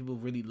than what people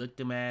really looked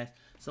them as.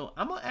 So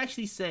I'm going to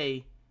actually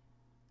say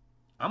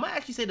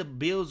the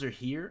Bills are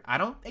here. I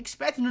don't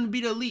expect them to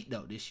be the elite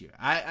though this year.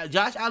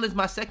 Josh Allen's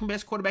my second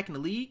best quarterback in the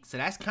league, so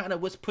that's kind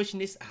of what's pushing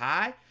this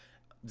high.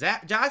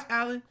 Josh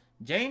Allen,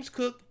 James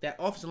Cook, that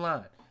offensive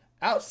line.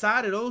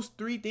 Outside of those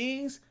three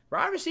things,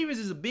 wide receivers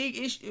is a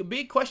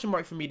big question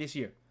mark for me this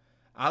year.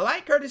 I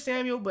like Curtis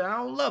Samuel, but I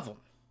don't love him.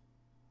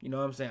 You know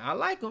what I'm saying? I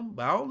like him,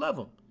 but I don't love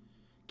him.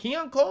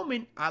 Keon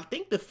Coleman, I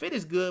think the fit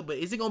is good, but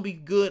is it going to be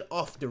good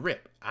off the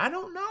rip? I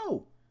don't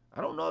know.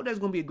 I don't know if that's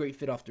going to be a great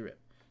fit off the rip.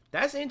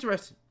 That's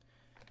interesting.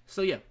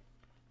 So, yeah,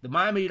 the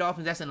Miami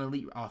Dolphins, that's an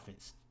elite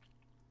offense.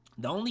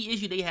 The only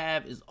issue they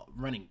have is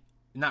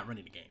not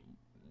running the game.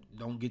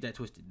 Don't get that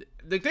twisted.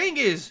 The thing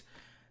is,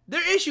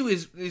 their issue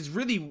is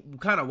really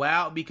kind of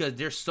wild because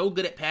they're so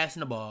good at passing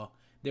the ball.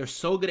 They're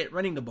so good at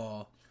running the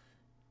ball.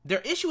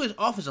 Their issue is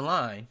offensive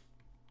line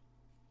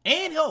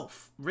and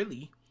health,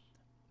 really.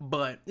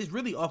 But it's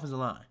really offensive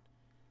line.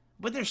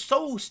 But they're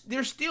still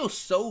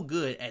so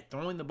good at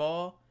throwing the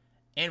ball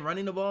and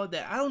running the ball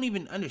that I don't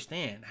even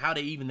understand how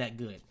they're even that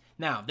good.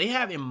 Now, they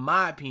have, in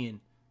my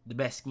opinion, the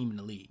best scheme in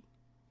the league.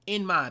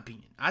 In my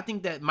opinion. I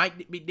think that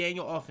Mike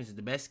McDaniel offense is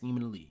the best scheme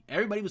in the league.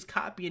 Everybody was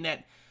copying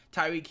that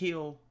Tyreek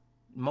Hill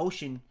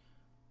motion,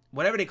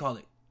 whatever they call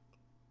it.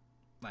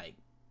 Like,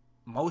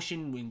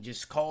 motion and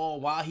just call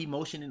while he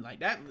motioning like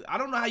that. I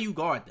don't know how you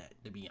guard that,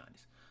 to be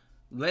honest.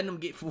 Letting him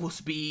get full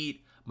speed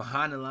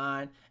behind the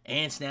line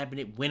and snapping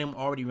it when him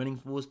already running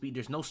full speed.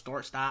 There's no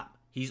start-stop.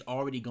 He's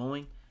already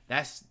going.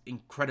 That's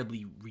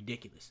incredibly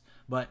ridiculous.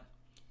 But,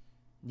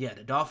 yeah,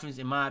 the Dolphins,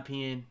 in my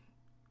opinion,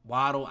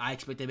 Waddle, I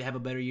expect them to have a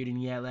better year than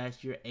he had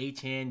last year.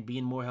 Achane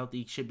being more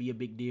healthy should be a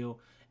big deal.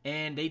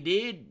 And they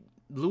did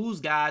lose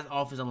guys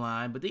offensive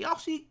line, but they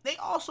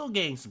also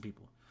gained some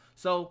people.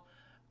 So,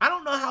 I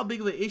don't know how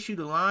big of an issue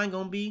the line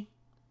going to be.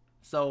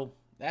 So,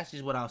 that's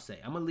just what I'll say.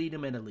 I'm going to lead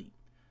them in elite.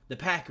 The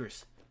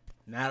Packers.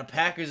 Now, the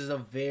Packers is a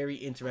very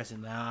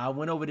interesting. Now, I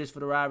went over this for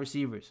the wide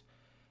receivers.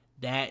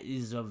 That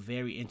is a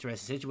very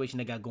interesting situation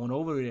they got going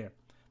over there.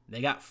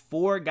 They got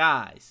 4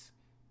 guys,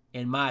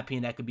 in my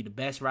opinion, that could be the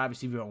best wide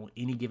receiver on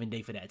any given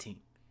day for that team.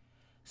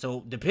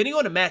 So, depending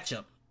on the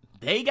matchup,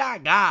 they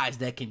got guys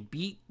that can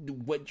beat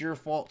what your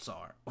faults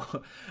are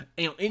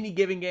in any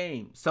given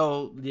game.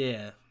 So,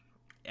 yeah.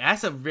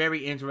 That's a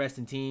very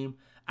interesting team.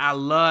 I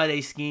love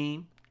their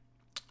scheme.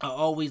 I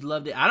always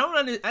loved it.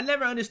 I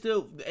never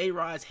understood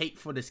A-Rod's hate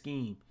for the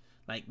scheme.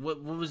 Like,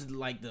 what was,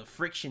 like, the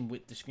friction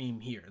with the scheme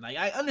here? Like,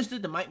 I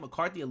understood the Mike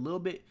McCarthy a little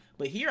bit,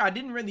 but here I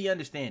didn't really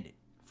understand it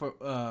for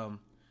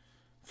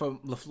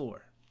LaFleur.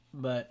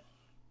 But,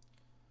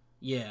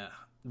 yeah.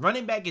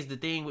 Running back is the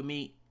thing with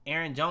me.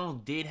 Aaron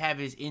Jones did have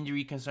his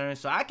injury concerns,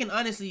 so I can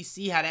honestly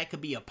see how that could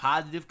be a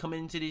positive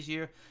coming into this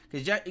year.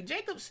 Because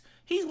Jacobs,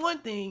 he's one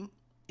thing.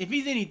 If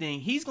he's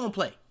anything, he's going to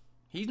play.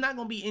 He's not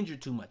going to be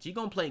injured too much. He's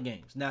going to play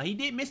games. Now, he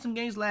did miss some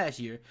games last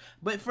year,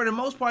 but for the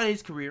most part of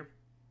his career,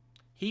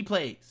 he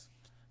plays.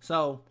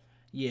 So,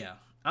 yeah,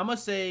 I'm going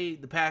to say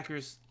the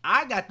Packers,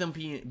 I got them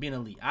being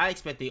elite. I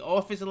expect the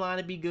offensive line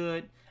to be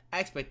good. I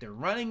expect their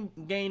running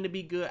game to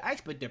be good. I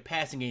expect their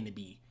passing game to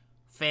be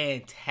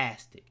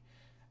fantastic.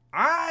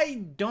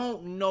 I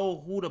don't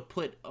know who to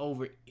put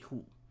over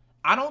who.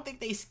 I don't think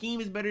their scheme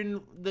is better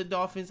than the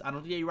Dolphins. I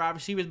don't think their wide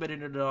receiver is better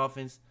than the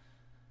Dolphins.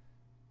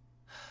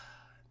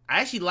 I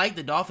actually like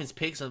the Dolphins'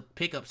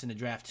 pickups in the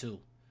draft, too.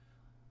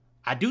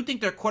 I do think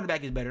their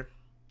quarterback is better.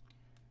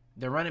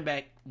 Their running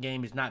back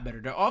game is not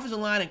better. Their offensive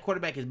line and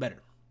quarterback is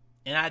better.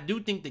 And I do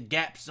think the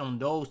gaps on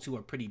those two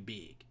are pretty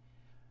big.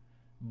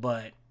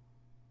 But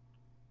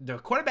the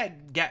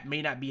quarterback gap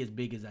may not be as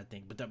big as I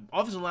think, but the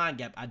offensive line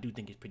gap I do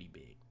think is pretty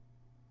big.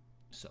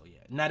 So yeah.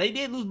 Now they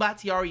did lose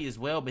Bakhtiari as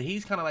well, but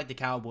he's kind of like the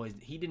Cowboys.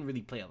 He didn't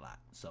really play a lot,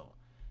 so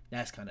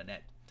that's kind of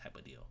that type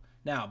of deal.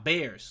 Now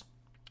Bears.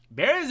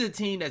 Bears is a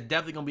team that's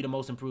definitely gonna be the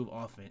most improved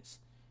offense.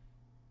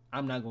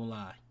 I'm not gonna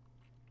lie.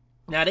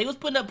 Now they was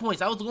putting up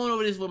points. I was going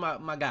over this with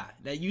my guy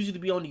that usually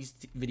be on these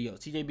videos,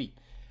 TJB.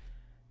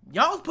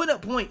 Y'all was putting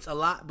up points a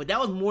lot, but that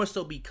was more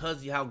so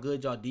because of how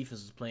good y'all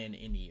defense was playing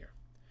in the year.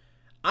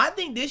 I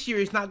think this year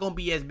it's not going to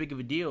be as big of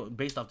a deal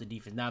based off the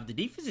defense. Now, if the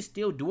defense is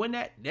still doing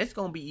that, that's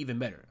going to be even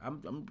better.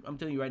 I'm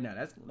telling you right now,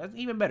 that's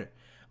even better.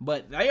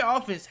 But their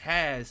offense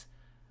has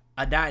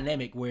a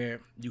dynamic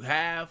where you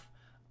have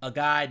a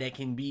guy that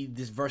can be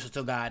this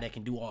versatile guy that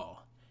can do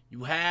all.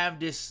 You have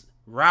this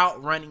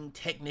route running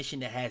technician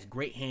that has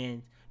great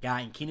hands,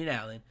 guy in Keenan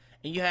Allen,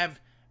 and you have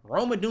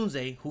Rome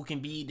Odunze, who can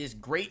be this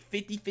great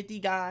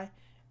 50-50 guy,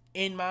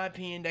 in my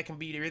opinion, that can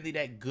be really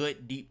that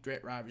good deep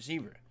threat wide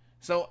receiver.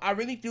 So I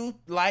really do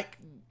like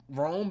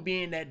Rome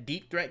being that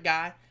deep threat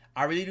guy.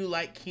 I really do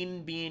like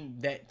Keenan being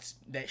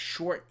that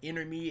short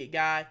intermediate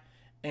guy,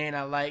 and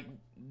I like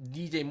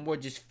DJ Moore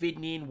just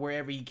fitting in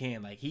wherever he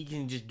can. Like he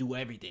can just do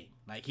everything.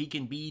 Like he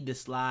can be the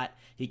slot,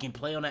 he can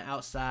play on the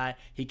outside,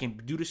 he can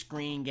do the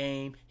screen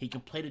game, he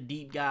can play the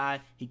deep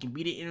guy, he can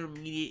be the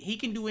intermediate, he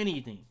can do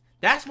anything.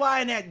 That's why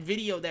in that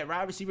video, that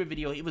wide receiver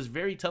video, it was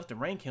very tough to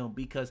rank him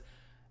because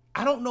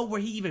I don't know where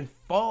he even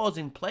falls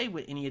in play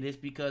with any of this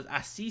because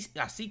I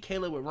see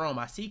Caleb with Rome,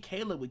 I see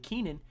Caleb with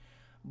Keenan,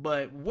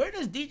 but where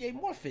does DJ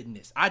Moore fit in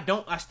this? I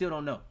still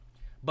don't know.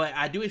 But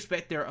I do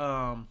expect their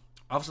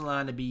offensive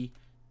line to be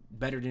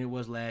better than it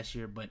was last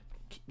year. But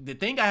the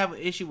thing I have an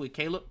issue with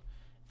Caleb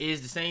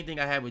is the same thing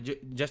I have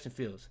with Justin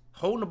Fields.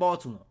 Holding the ball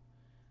too long.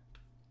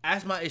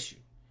 That's my issue.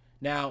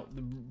 Now,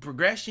 the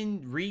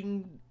progression,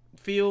 reading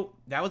field,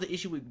 that was the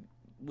issue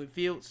with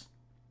Fields.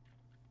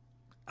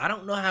 I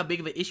don't know how big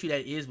of an issue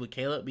that is with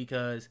Caleb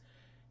because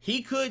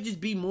he could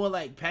just be more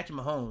like Patrick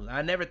Mahomes.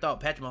 I never thought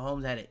Patrick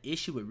Mahomes had an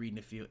issue with reading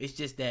the field. It's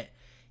just that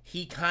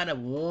he kind of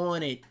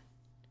wanted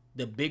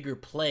the bigger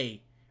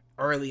play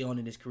early on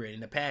in his career.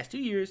 In the past 2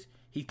 years,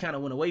 he kind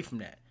of went away from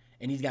that,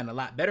 and he's gotten a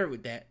lot better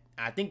with that.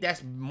 I think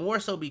that's more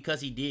so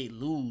because he did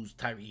lose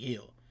Tyreek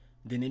Hill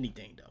than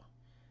anything, though.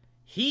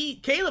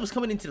 Caleb was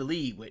coming into the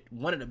league with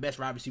one of the best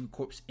wide receiver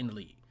corps in the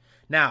league.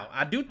 Now,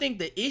 I do think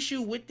the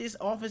issue with this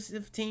offense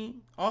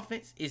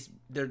is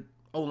their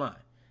O-line.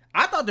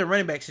 I thought their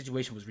running back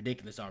situation was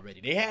ridiculous already.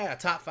 They had a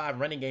top 5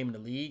 running game in the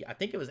league. I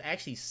think it was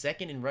actually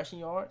second in rushing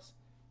yards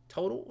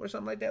total or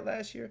something like that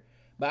last year.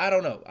 But I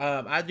don't know.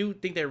 I do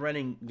think their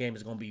running game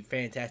is going to be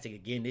fantastic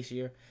again this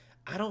year.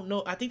 I don't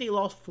know. I think they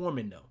lost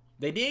Foreman, though.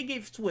 They did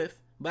get Swift,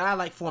 but I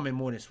like Foreman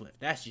more than Swift.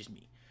 That's just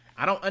me.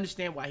 I don't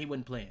understand why he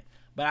wasn't playing.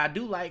 But I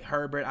do like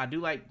Herbert. I do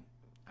like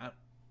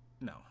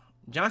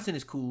Johnson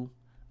is cool.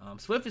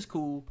 Swift is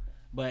cool.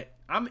 But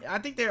I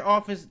think their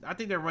offense, I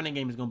think their running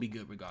game is going to be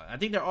good regardless. I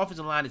think their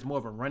offensive line is more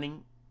of a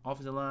running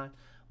offensive line.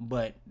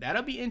 But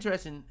that'll be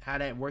interesting how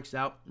that works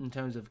out in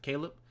terms of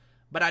Caleb.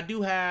 But I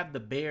do have the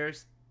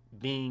Bears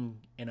being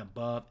an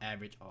above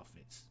average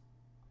offense.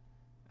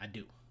 I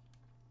do.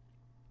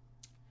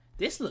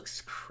 This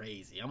looks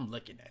crazy. I'm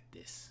looking at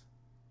this.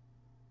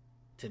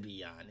 To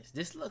be honest,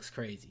 this looks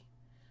crazy.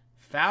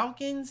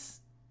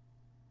 Falcons,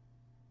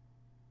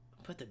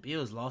 but the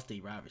Bills lost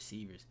their wide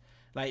receivers.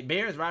 Like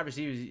Bears wide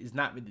receivers is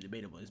not really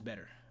debatable. It's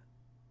better.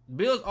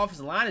 Bills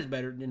offensive line is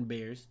better than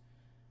Bears.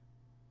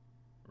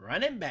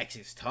 Running backs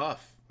is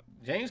tough.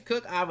 James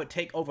Cook, I would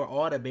take over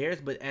all the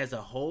Bears, but as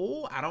a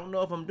whole, I don't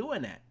know if I'm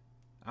doing that.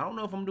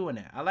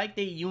 I like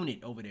their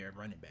unit over there,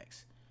 running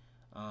backs.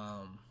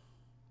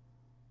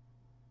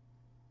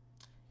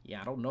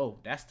 Yeah, I don't know.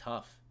 That's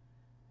tough.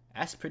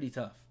 That's pretty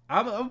tough.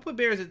 I'm going to put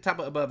Bears at the top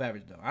of above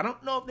average, though. I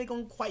don't know if they're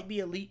going to quite be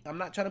elite. I'm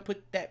not trying to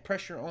put that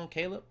pressure on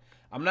Caleb.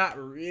 I'm not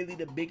really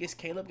the biggest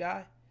Caleb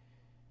guy.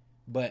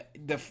 But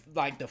the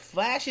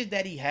flashes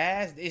that he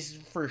has is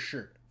for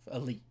sure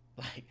elite.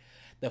 Like,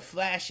 the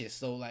flashes.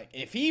 So, like,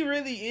 if he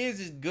really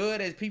is as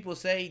good as people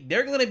say,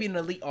 they're going to be an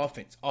elite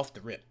offense off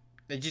the rip.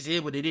 That just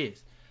is what it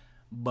is.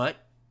 But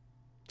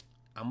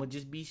I'm gonna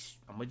just be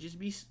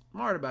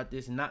smart about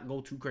this and not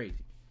go too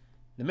crazy.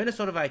 The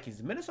Minnesota Vikings.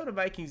 The Minnesota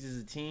Vikings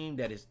is a team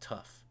that is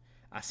tough.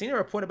 I seen a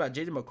report about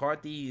J.J.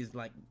 McCarthy is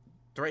like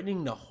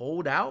threatening to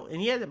hold out, and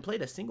he hasn't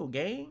played a single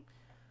game.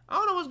 I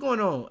don't know what's going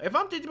on. If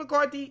I'm J.J.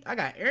 McCarthy, I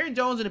got Aaron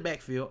Jones in the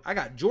backfield. I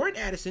got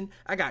Jordan Addison.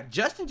 I got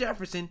Justin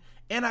Jefferson.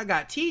 And I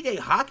got T.J.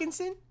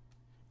 Hawkinson.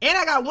 And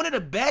I got one of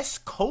the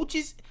best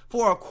coaches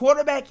for a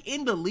quarterback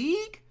in the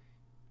league.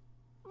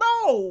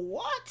 Bro,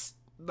 what?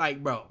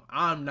 Like, bro,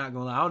 I'm not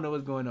going to lie. I don't know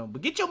what's going on.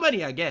 But get your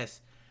money, I guess.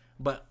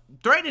 But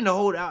threatening to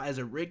hold out as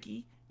a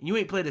rookie, and you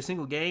ain't played a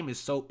single game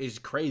is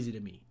crazy to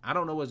me. I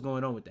don't know what's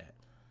going on with that.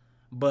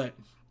 But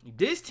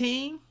this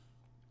team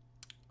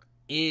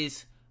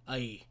is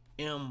a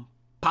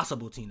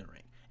impossible team to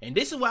rank. And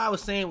this is what I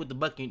was saying with the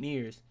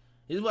Buccaneers.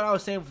 This is what I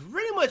was saying for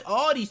pretty much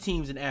all these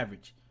teams in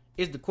average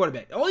is the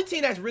quarterback. The only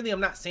team that's really I'm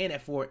not saying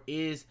that for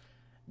is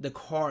the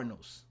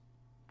Cardinals.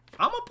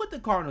 I'm going to put the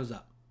Cardinals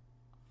up.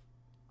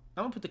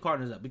 I'm gonna put the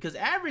Cardinals up because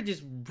average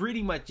is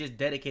pretty much just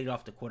dedicated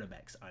off the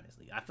quarterbacks.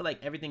 Honestly, I feel like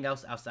everything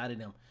else outside of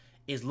them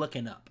is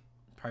looking up.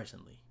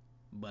 Personally,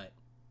 but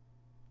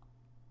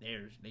they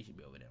should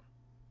be over them.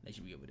 They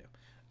should be over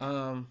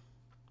them.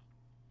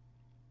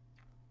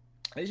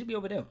 They should be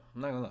over them.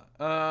 I'm not gonna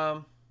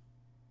lie.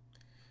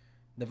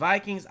 The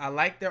Vikings, I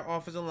like their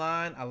offensive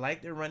line. I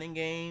like their running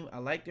game. I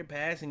like their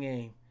passing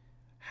game.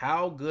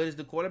 How good is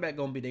the quarterback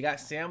gonna be? They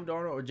got Sam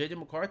Darnold or JJ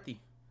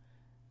McCarthy.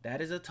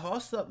 That is a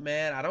toss-up,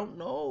 man. I don't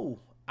know.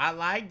 I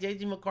like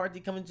JJ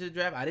McCarthy coming to the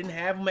draft. I didn't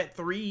have him at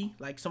 3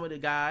 like some of the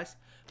guys,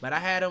 but I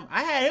had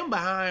him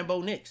behind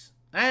Bo Nix.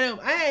 I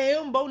had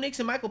him, Bo Nix,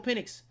 and Michael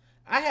Penix.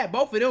 I had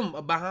both of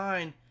them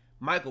behind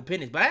Michael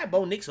Penix, but I had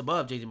Bo Nix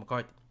above JJ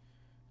McCarthy,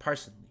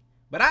 personally.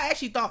 But I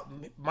actually thought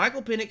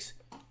Michael Penix,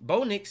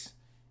 Bo Nix,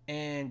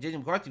 and JJ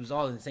McCarthy was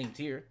all in the same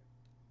tier.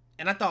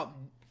 And I thought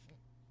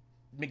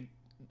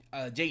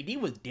JD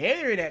was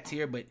there in that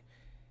tier, but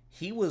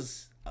he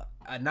was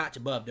a notch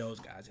above those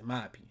guys, in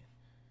my opinion.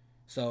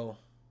 So,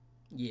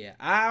 yeah,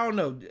 I don't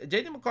know.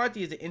 JJ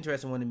McCarthy is an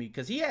interesting one to me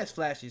because he has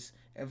flashes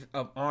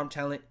of arm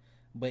talent,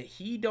 but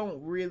he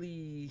don't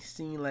really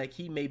seem like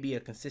he may be a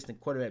consistent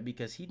quarterback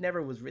because he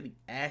never was really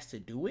asked to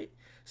do it.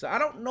 So I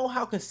don't know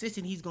how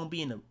consistent he's going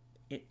to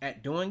be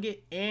at doing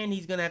it, and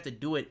he's going to have to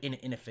do it in the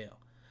NFL.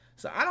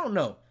 So I don't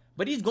know.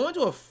 But he's going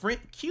to a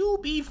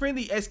QB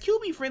friendly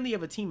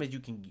of a team as you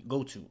can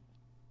go to.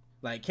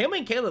 Like, him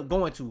and Caleb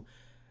going to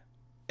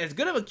as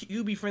good of a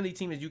QB-friendly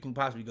team as you can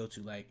possibly go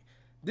to. Like,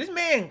 this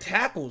man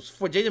tackles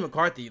for J.J.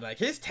 McCarthy. Like,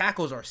 his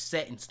tackles are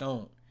set in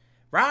stone.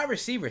 Wide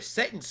receiver,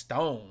 set in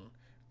stone.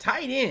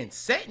 Tight end,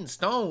 set in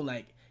stone.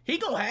 Like, he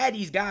gonna have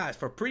these guys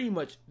for pretty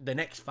much the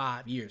next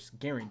 5 years,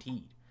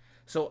 guaranteed.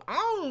 So,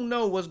 I don't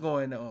know what's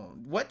going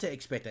on, what to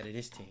expect out of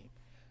this team.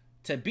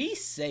 To be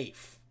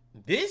safe,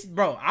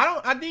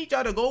 I need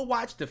y'all to go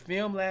watch the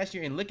film last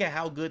year and look at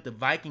how good the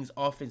Vikings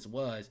offense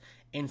was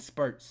in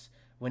spurts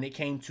when it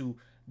came to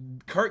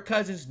Kirk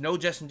Cousins, no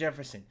Justin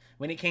Jefferson.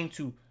 When it came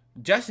to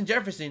Justin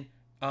Jefferson,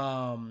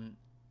 I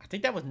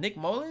think that was Nick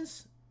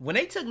Mullins. When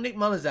they took Nick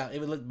Mullins out, it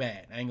would look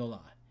bad. I ain't gonna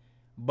lie.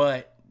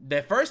 But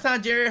that first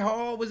time Jared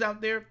Hall was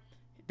out there,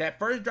 that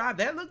first drive,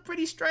 that looked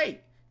pretty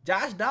straight.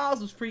 Josh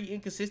Dobbs was pretty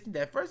inconsistent.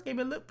 That first game,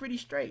 it looked pretty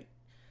straight.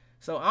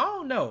 So, I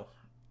don't know.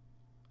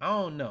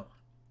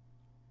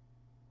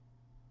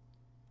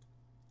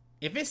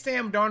 If it's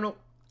Sam Darnold,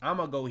 I'm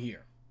going to go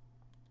here.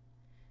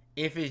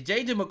 If it's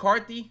J.J.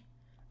 McCarthy,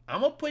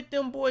 I'm going to put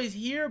them boys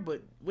here,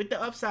 but with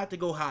the upside to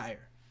go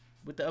higher.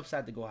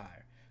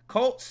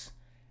 Colts,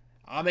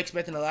 I'm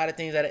expecting a lot of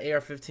things out of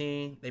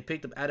AR-15. They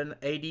picked up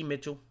A.D.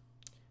 Mitchell.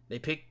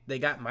 They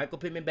got Michael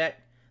Pittman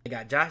back. They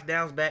got Josh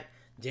Downs back.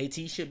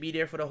 JT should be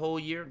there for the whole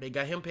year. They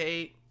got him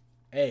paid.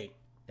 Hey,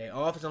 their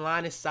offensive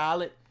line is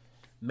solid.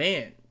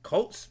 Man,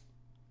 Colts,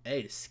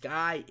 hey, the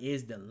sky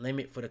is the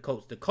limit for the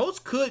Colts. The Colts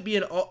could be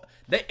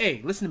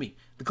listen to me.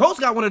 The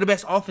Colts got one of the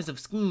best offensive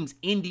schemes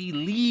in the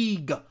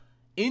league.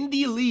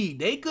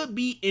 They could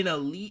be an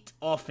elite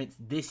offense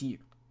this year.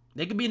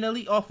 They could be an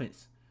elite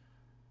offense.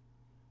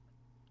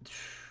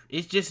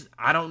 It's just,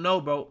 I don't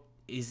know, bro.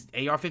 Is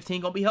AR-15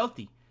 going to be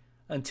healthy?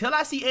 Until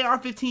I see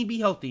AR-15 be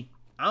healthy,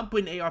 I'm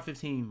putting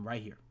AR-15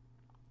 right here.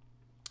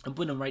 I'm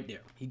putting him right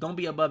there. He's going to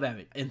be above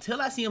average.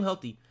 Until I see him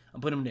healthy,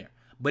 I'm putting him there.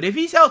 But if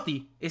he's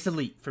healthy, it's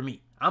elite for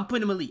me. I'm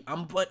putting him elite.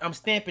 I'm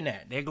stamping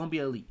that. They're going to be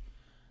elite.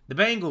 The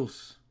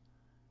Bengals.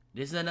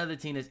 This is another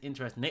team that's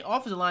interesting. Their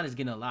offensive line is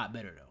getting a lot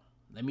better, though.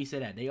 Let me say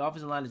that. Their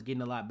offensive line is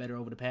getting a lot better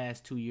over the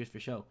past 2 years for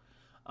sure.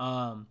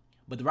 But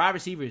the wide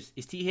receivers,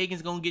 is T.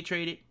 Higgins going to get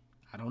traded?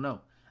 I don't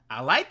know. I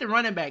like the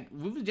running back.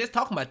 We were just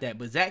talking about that.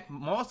 But Zach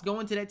Moss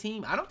going to that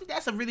team, I don't think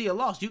that's really a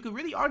loss. You could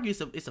really argue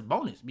it's a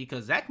bonus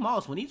because Zach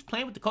Moss, when he was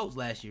playing with the Colts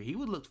last year, he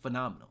would look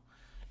phenomenal,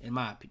 in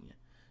my opinion.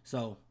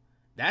 So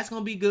that's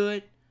going to be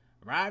good.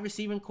 Wide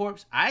receiving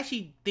corps. I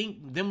actually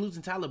think them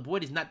losing Tyler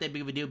Boyd is not that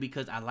big of a deal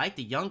because I like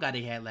the young guy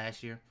they had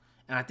last year.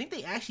 And I think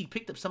they actually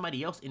picked up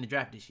somebody else in the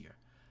draft this year.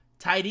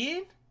 Tight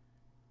end?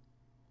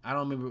 I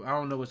don't remember. I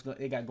don't know what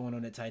they got going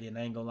on at tight end.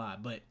 I ain't going to lie.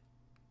 But,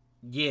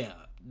 yeah.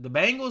 The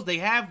Bengals, they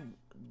have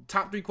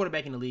top 3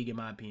 quarterback in the league, in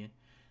my opinion.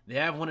 They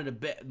have one of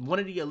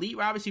the elite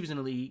wide receivers in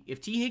the league.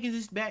 If T. Higgins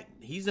is back,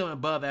 he's an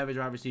above average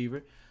wide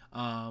receiver.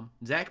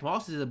 Zach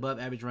Moss is above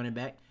average running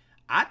back.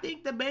 I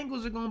think the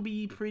Bengals are going to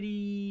be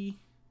pretty...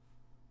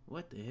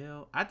 What the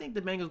hell? I think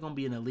the Bengals are going to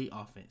be an elite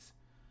offense.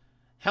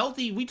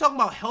 Healthy. We talking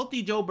about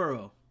healthy Joe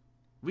Burrow.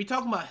 I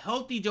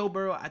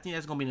think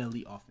that's going to be an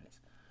elite offense.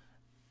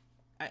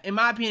 In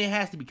my opinion, it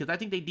has to be because I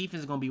think their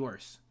defense is going to be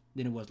worse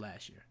than it was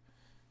last year.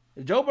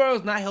 If Joe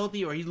Burrow's not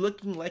healthy or he's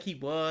looking like he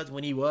was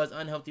when he was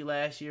unhealthy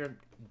last year,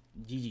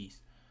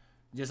 GG's.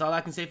 Just all I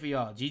can say for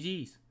y'all.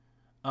 GG's.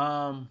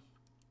 The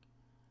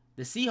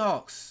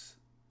Seahawks.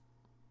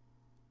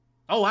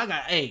 Oh,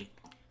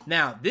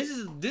 now, this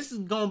is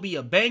going to be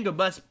a bang or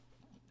bust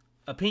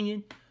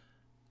opinion.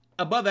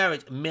 Above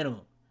average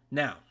minimum.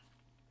 Now,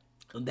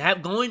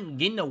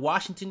 getting a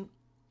Washington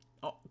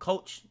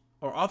coach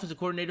or offensive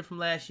coordinator from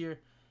last year,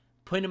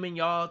 putting him in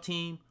y'all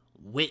team,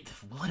 with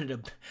one of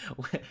the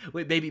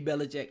with baby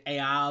Belichick. Hey,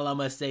 all I'm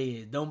gonna say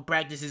is, them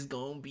practices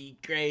gonna be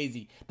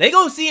crazy. They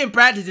gonna see in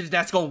practice if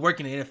that's gonna work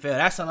in the NFL.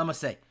 That's all I'm gonna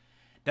say.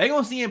 They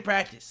gonna see in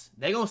practice.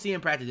 They gonna see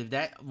in practice if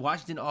that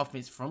Washington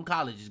offense from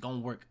college is gonna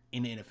work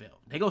in the NFL.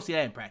 They gonna see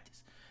that in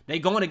practice. They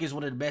going against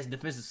one of the best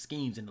defensive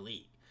schemes in the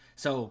league.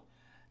 So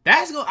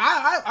that's gonna.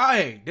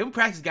 Hey, them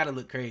practices gotta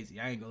look crazy.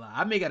 I ain't gonna lie.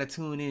 I may gotta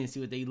tune in and see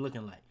what they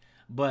looking like.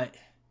 But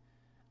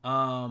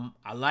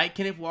I like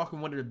Kenneth Walker,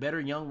 one of the better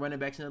young running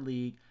backs in the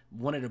league.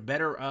 One of the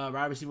better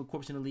wide receiver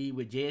corps in the league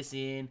with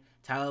JSN,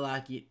 Tyler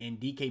Lockett, and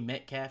DK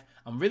Metcalf.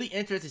 I'm really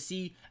interested to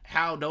see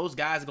how those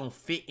guys are going to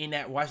fit in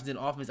that Washington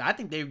offense. I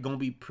think they're going to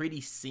be pretty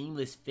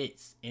seamless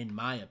fits, in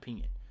my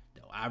opinion.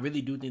 Though I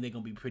really do think they're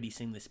going to be pretty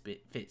seamless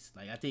fits.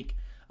 Like, I think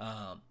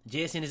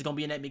JSN is going to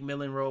be in that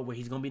McMillan role where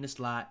he's going to be in the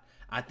slot.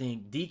 I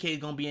think DK is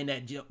going to be in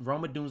that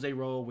Roma Dunze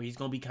role where he's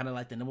going to be kind of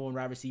like the number one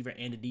wide receiver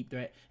and the deep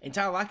threat. And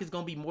Tyler Lockett is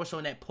going to be more so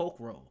in that poke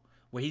role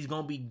where he's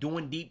going to be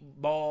doing deep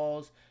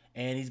balls,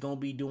 and he's going to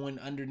be doing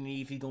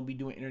underneath. He's going to be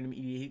doing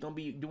intermediate. He's going to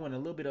be doing a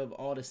little bit of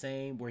all the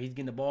same where he's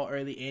getting the ball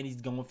early and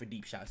he's going for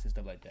deep shots and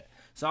stuff like that.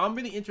 So I'm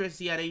really interested to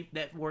see how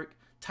that work.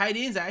 Tight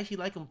ends, I actually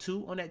like them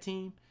too on that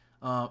team.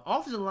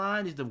 Offensive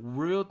line is the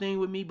real thing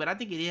with me, but I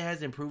think it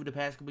has improved the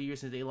past couple of years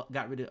since they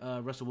got rid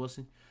of Russell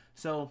Wilson.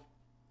 So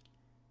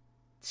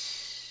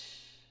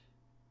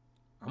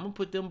I'm going to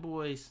put them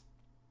boys.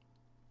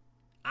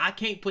 I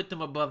can't put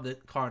them above the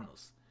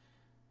Cardinals.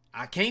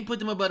 I can't put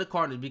them above the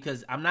Cardinals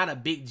because I'm not a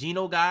big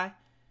Geno guy,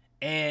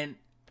 and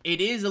it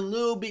is a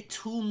little bit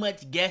too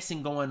much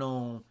guessing going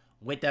on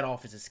with that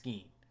offensive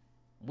scheme.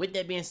 With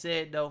that being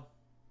said, though,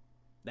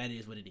 that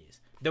is what it is.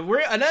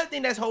 Another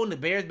thing that's holding the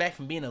Bears back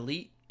from being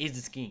elite is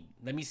the scheme.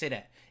 Let me say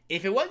that.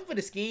 If it wasn't for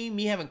the scheme,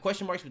 me having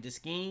question marks with the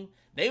scheme,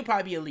 they would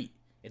probably be elite.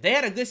 If they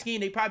had a good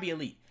scheme, they'd probably be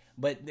elite.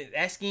 But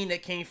that scheme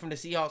that came from the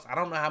Seahawks, I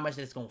don't know how much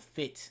that's going to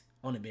fit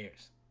on the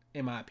Bears,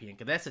 in my opinion,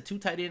 because that's a 2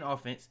 tight end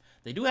offense.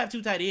 They do have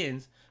 2 tight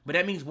ends, but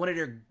that means one of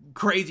their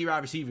crazy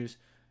wide receivers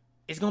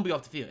is going to be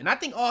off the field. And I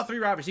think all 3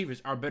 wide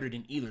receivers are better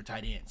than either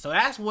tight end. So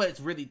that's what's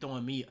really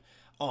throwing me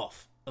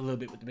off a little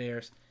bit with the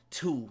Bears,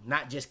 too,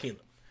 not just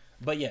Caleb.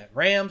 But yeah,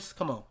 Rams,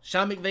 come on.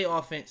 Sean McVay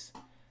offense,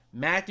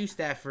 Matthew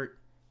Stafford,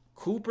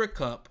 Cooper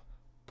Kupp,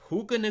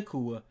 Puka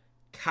Nacua,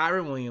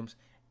 Kyron Williams,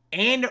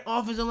 and their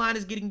offensive line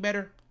is getting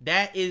better.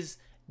 That is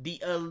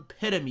the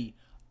epitome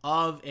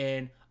of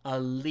an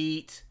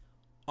elite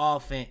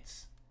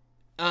offense.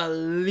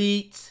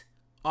 Elite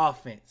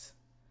offense.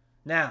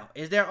 Now,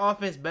 is their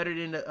offense better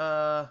than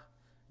the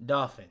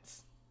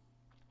Dolphins?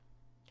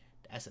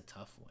 That's a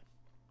tough one.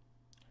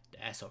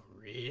 That's a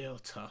real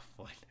tough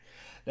one.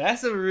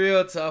 That's a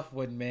real tough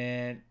one,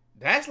 man.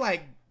 That's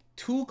like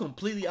 2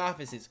 completely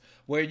offenses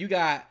where you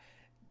got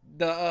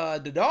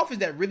the Dolphins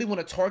that really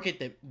want to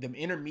target the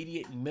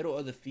intermediate middle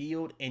of the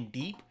field and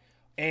deep,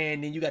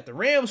 and then you got the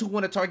Rams who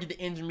want to target the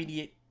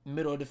intermediate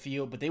middle of the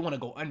field, but they want to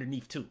go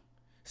underneath too.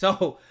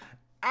 So,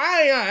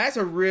 that's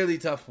a really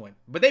tough one.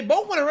 But they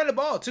both want to run the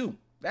ball too.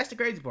 That's the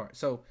crazy part.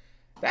 So,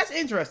 that's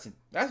interesting.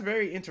 That's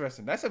very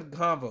interesting. That's a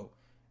convo.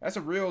 That's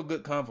a real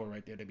good convo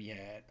right there to be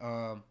had.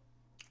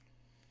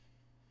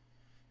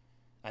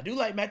 I do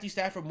like Matthew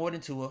Stafford more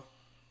than Tua.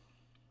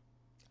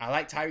 I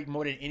like Tyreek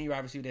more than any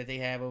wide receiver that they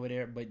have over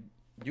there. But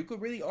you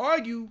could really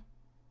argue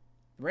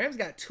the Rams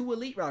got 2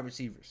 elite wide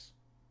receivers.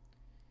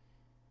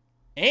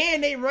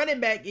 And their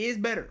running back is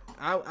better.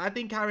 I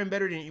think Kyron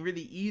better than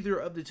really either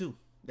of the 2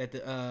 that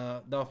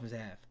the Dolphins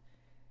have.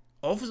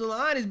 Offensive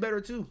line is better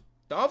too.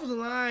 The offensive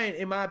line,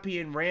 in my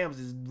opinion, Rams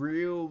is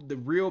the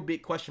real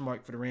big question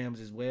mark for the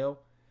Rams as well.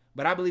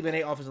 But I believe in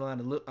their offensive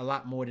line a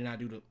lot more than I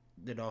do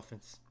the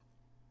Dolphins.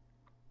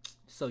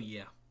 So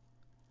yeah.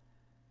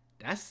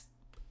 The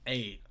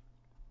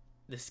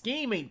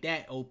scheme ain't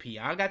that OP.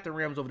 I got the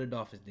Rams over the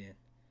Dolphins then.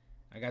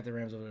 They got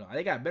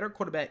a better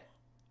quarterback.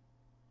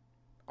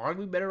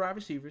 Arguably better wide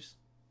receivers.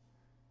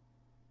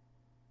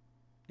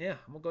 Yeah,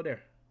 I'm going to go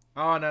there.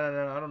 Oh,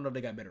 no. I don't know if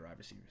they got better wide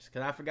receivers.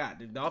 Because I forgot.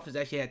 The Dolphins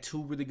actually had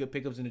 2 really good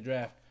pickups in the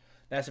draft.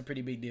 That's a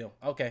pretty big deal.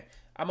 Okay.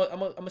 I'm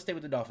going to stay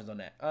with the Dolphins on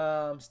that.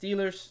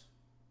 Steelers.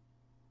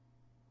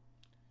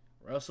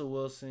 Russell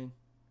Wilson.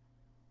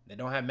 They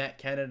don't have Matt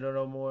Canada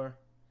no more.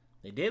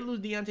 They did lose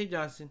Deontay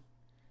Johnson.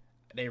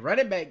 Their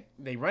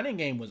running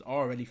game was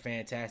already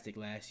fantastic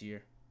last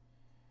year.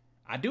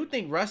 I do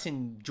think Russ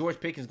and George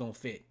Pickens going to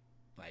fit.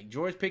 Like,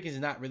 George Pickens is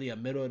not really a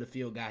middle of the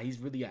field guy. He's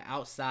really an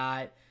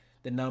outside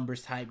the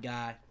numbers type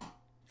guy.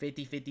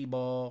 50-50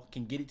 ball.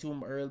 Can get it to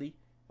him early.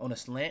 On a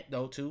slant,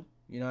 though, too.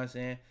 You know what I'm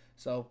saying?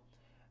 So,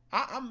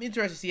 I'm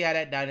interested to see how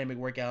that dynamic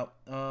work out.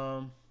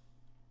 Not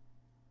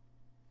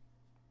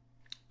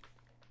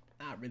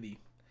really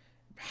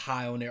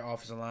high on their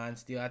offensive line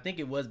still. I think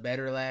it was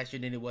better last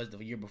year than it was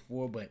the year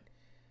before, but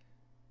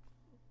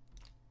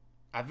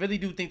I really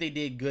do think they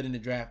did good in the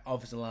draft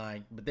offensive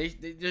line. But their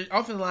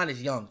offensive line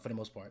is young for the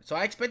most part. So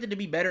I expect it to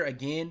be better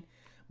again,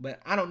 but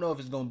I don't know if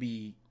it's going to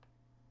be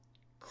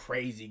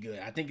crazy good.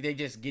 I think they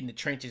just get in the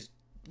trenches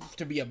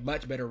to be a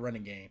much better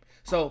running game.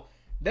 So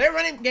their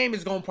running game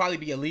is going to probably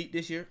be elite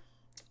this year.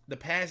 the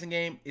passing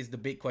game is the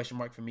big question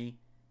mark for me.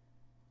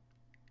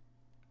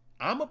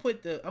 I'm gonna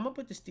put the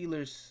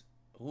Steelers.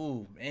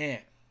 Ooh, man.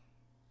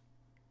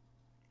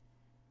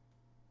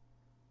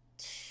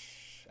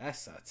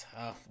 That's a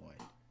tough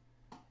one.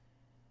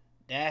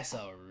 That's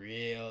a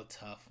real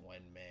tough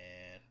one,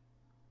 man.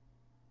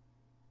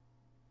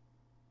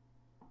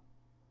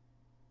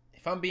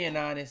 If I'm being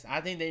honest, I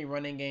think their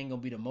running game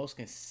gonna be the most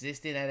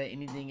consistent out of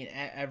anything in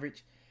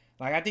average.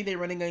 Like, I think their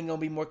running game gonna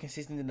be more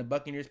consistent than the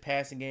Buccaneers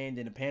passing game,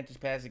 than the Panthers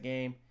passing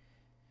game.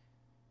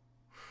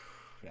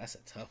 That's a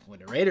tough one.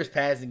 The Raiders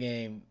passing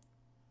game,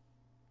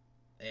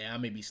 yeah, I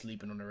may be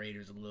sleeping on the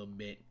Raiders a little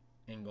bit.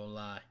 Ain't gonna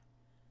lie.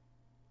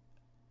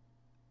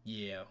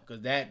 Yeah, because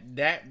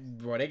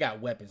bro, they got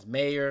weapons.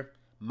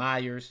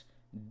 Myers,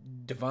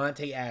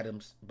 Davante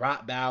Adams,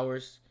 Brock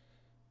Bowers.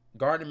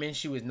 Gardner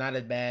Minshew is not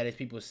as bad as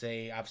people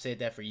say. I've said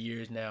that for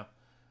years now.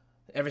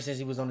 Ever since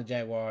he was on the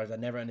Jaguars, I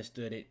never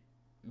understood it.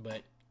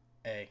 But,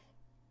 hey.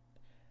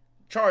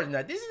 Chargers,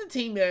 now, this is a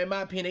team that, in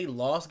my opinion, they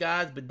lost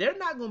guys, but they're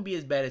not going to be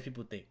as bad as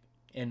people think,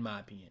 in my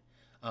opinion.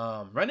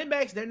 Running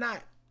backs, they're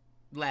not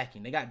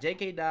lacking. They got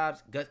J.K.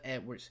 Dobbs, Gus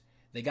Edwards.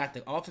 They got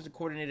the offensive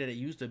coordinator that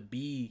used to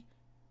be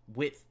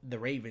with the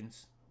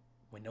Ravens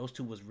when those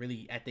two was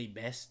really at their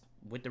best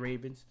with the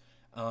Ravens.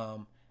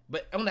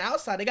 But on the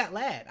outside, they got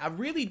Ladd. I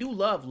really do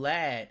love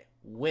Ladd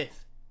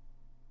with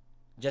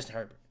Justin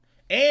Herbert.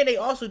 And they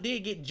also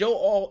did get Joe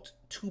Alt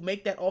to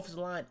make that offensive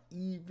line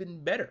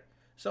even better.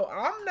 So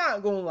I'm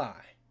not going to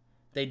lie.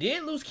 They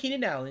did lose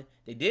Keenan Allen.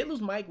 They did lose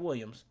Mike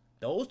Williams.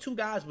 Those two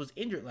guys was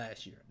injured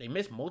last year. They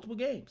missed multiple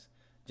games.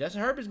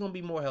 Justin Herbert's going to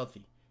be more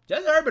healthy.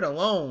 Justin Herbert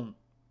alone,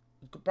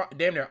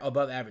 damn near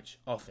above average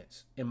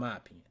offense, in my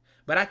opinion.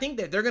 But I think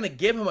that they're going to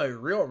give him a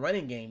real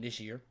running game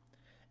this year.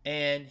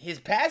 And his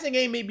passing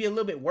game may be a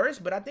little bit worse,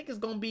 but I think it's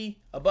going to be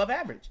above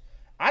average.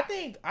 I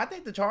think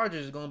the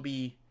Chargers is going to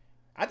be.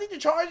 I think the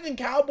Chargers and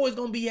Cowboys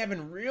going to be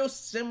having real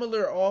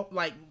similar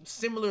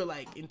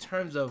in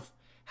terms of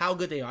how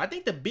good they are. I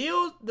think the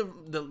Bills,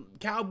 the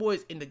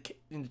Cowboys, and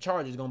the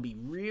Chargers going to be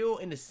real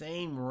in the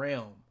same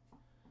realm.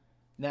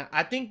 Now,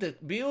 I think the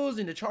Bills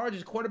and the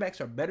Chargers quarterbacks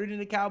are better than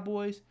the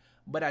Cowboys,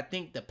 but I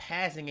think the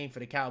passing game for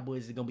the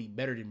Cowboys is going to be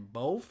better than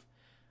both.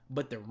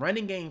 But the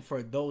running game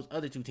for those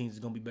other two teams is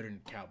going to be better than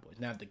the Cowboys.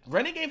 Now, if the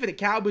running game for the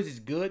Cowboys is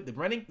good,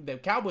 the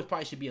Cowboys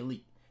probably should be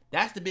elite.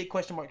 That's the big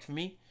question mark for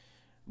me.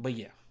 But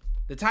yeah,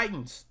 the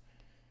Titans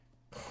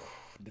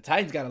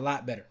got a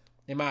lot better,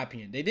 in my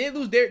opinion. They did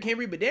lose Derrick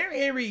Henry, but Derrick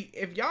Henry,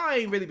 if y'all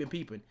ain't really been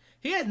peeping,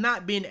 he has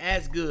not been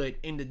as good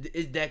in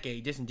this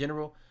decade, just in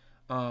general.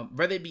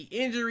 Whether it be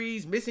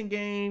injuries, missing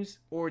games,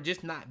 or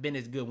just not been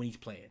as good when he's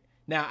playing.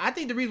 Now, I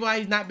think the reason why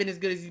he's not been as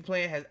good as he's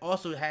playing has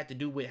also had to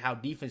do with how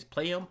defense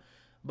play him.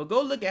 But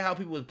go look at how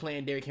people was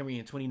playing Derrick Henry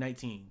in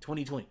 2019,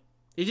 2020.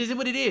 It's just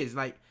what it is.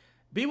 Like,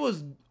 people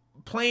was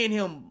playing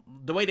him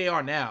the way they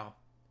are now,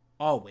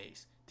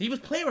 always. He was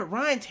playing with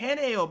Ryan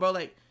Tannehill, bro.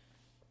 Like,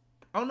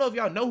 I don't know if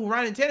y'all know who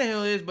Ryan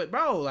Tannehill is, but,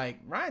 bro, like,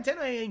 Ryan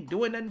Tannehill ain't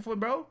doing nothing for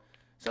bro.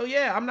 So,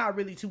 yeah, I'm not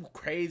really too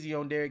crazy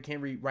on Derrick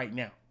Henry right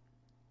now,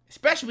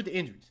 especially with the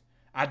injuries.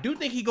 I do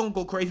think he going to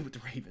go crazy with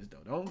the Ravens,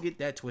 though. Don't get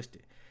that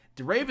twisted.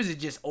 The Ravens is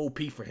just OP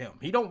for him.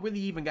 He don't really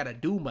even got to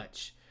do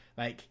much.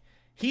 Like,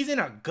 he's in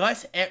a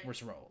Gus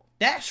Edwards role.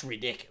 That's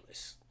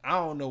ridiculous. I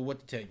don't know what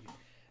to tell you.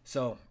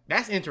 So,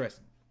 that's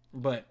interesting.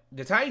 But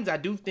the Titans, I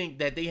do think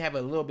that they have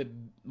a little bit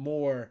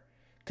more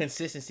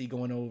consistency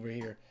going over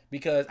here.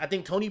 Because I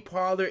think Tony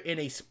Pollard in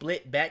a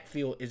split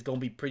backfield is going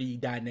to be pretty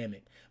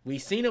dynamic.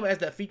 We've seen him as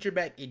the feature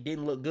back. It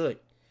didn't look good.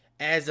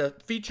 As a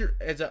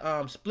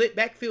split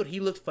backfield, he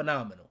looks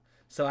phenomenal.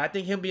 So I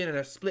think him being in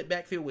a split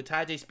backfield with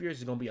Tyjae Spears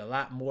is going to be a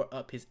lot more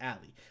up his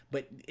alley.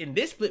 But in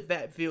this split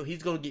backfield,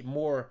 he's going to get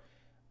more,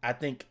 I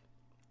think,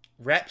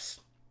 reps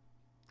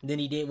than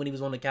he did when he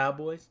was on the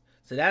Cowboys.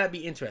 So that'll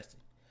be interesting.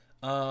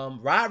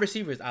 Wide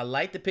receivers, I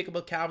like the pickup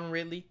of Calvin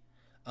Ridley.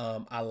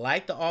 I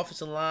like the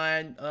offensive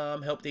line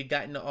help they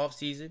got in the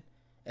offseason.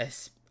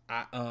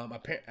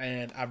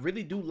 And I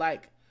really do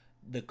like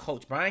the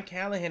coach. Brian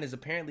Callahan is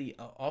apparently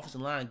an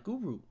offensive line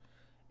guru.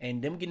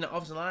 And them getting the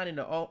offensive line in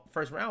the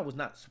first round was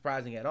not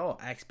surprising at all.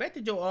 I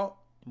expected Joe Alt,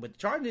 but the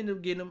Chargers ended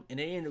up getting him, and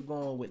they ended up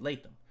going with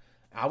Latham.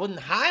 I wasn't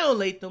high on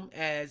Latham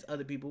as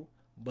other people,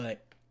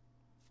 but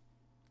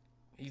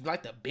he's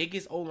like the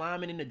biggest O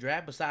lineman in the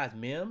draft besides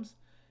Mims.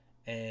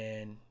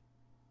 And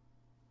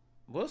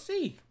we'll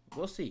see.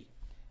 But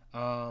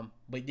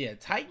yeah,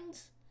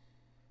 Titans.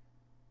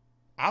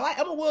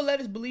 I'm a Will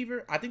Levis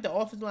believer. I think the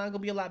offensive line is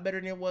going to be a lot better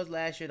than it was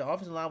last year. The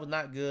offensive line was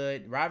not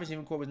good. Wide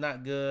receiver core was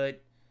not good.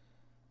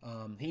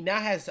 He now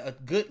has a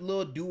good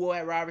little duo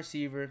at wide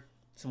receiver.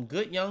 Some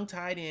good young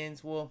tight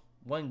ends. Well,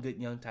 one good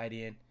young tight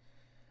end.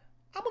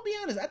 I'm gonna be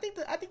honest. I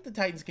think the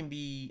Titans can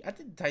be. I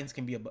think the Titans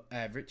can be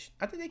average.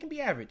 I think they can be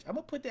average. I'm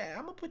gonna put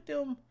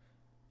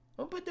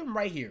them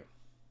right here.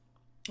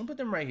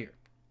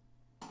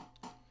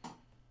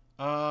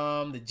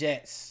 The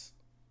Jets.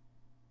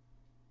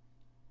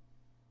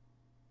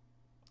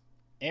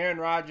 Aaron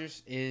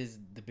Rodgers is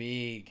the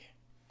big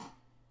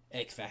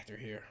X factor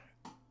here.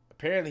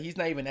 apparently he's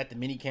not even at the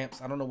mini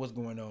camps. I don't know what's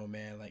going on,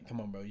 man. Like, come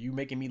on, bro. You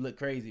making me look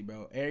crazy,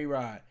 bro.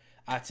 A-Rod,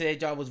 I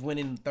said y'all was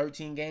winning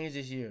 13 games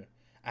this year.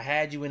 I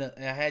had you in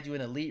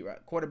elite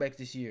quarterbacks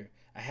this year.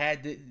 I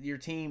had your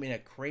team in a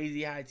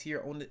crazy high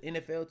tier on the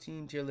NFL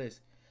team tier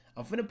list.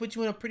 I'm finna put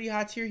you in a pretty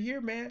high tier here,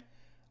 man.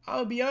 I'm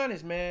gonna be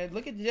honest, man.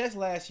 Look at the Jets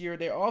last year.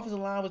 Their offensive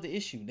line was the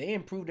issue. They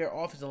improved their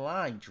offensive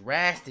line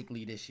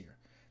drastically this year.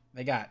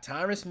 They got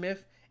Tyron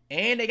Smith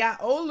and they got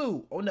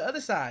Olu on the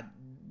other side.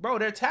 Bro,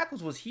 their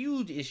tackles was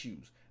huge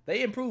issues.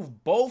 They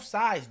improved both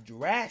sides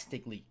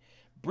drastically.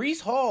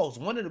 Breece Hall's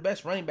one of the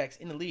best running backs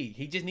in the league.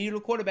 He just needed a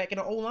quarterback and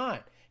an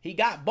O-line. He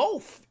got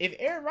both. If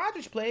Aaron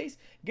Rodgers plays,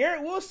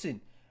 Garrett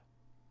Wilson,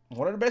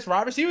 one of the best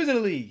wide receivers in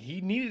the league.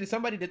 He needed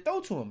somebody to throw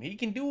to him. He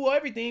can do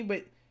everything,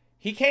 but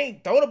he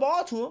can't throw the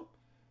ball to him.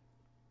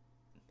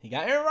 He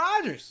got Aaron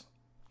Rodgers.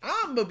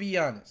 I'm going to be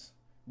honest.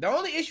 The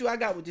only issue I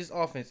got with this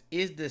offense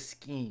is the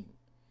scheme.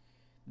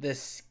 The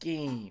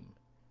scheme.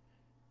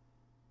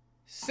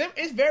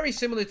 It's very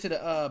similar to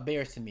the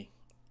Bears to me,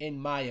 in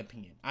my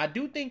opinion. I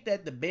do think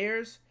that the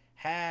Bears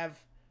have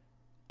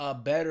a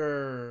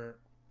better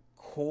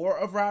core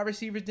of wide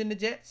receivers than the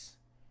Jets,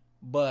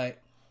 but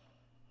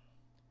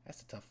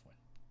that's a tough one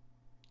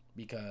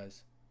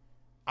because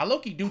I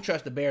low-key do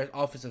trust the Bears'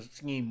 offensive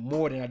scheme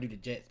more than I do the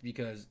Jets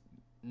because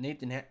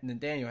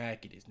Nathaniel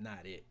Hackett is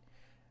not it.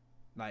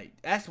 Like,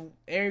 that's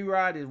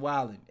A-Rod is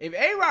wilding. If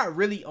A-Rod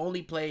really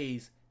only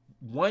plays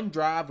one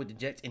drive with the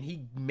Jets and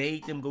he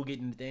made them go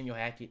get Nathaniel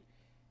Hackett,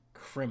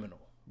 criminal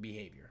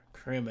behavior.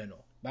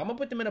 Criminal. But I'm going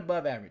to put them in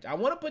above average. I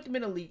want to put them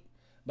in elite,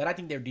 but I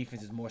think their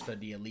defense is more so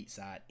the elite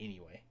side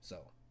anyway. So,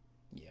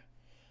 yeah.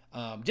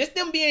 Just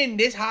them being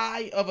this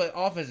high of an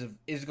offensive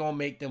is going to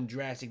make them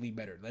drastically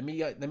better. Let me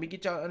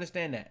get y'all to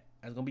understand that.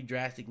 That's going to be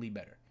drastically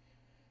better.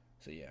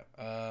 So, yeah.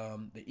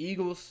 The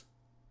Eagles,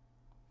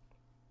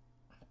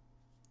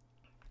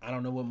 I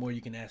don't know what more you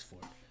can ask for.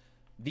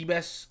 The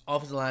best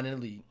offensive line in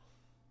the league.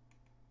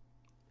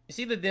 It's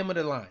either them or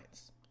the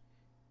Lions.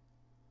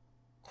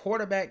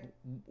 Quarterback,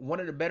 one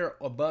of the better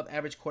above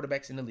average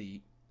quarterbacks in the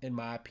league, in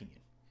my opinion.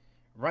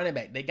 Running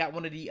back, they got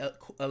one of the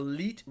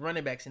elite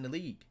running backs in the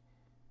league.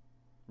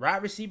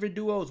 Wide receiver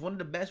duos, one of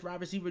the best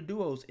wide receiver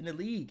duos in the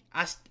league.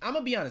 I'm going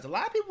to be honest. A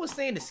lot of people were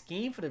saying the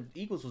scheme for the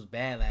Eagles was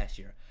bad last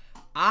year.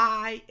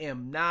 I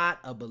am not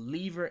a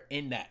believer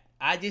in that.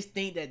 I just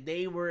think that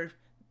they were,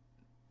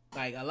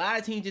 like, a lot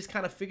of teams just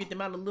kind of figured them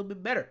out a little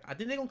bit better. I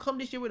think they're going to come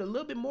this year with a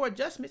little bit more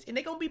adjustments, and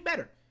they're going to be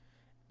better.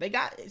 They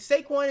got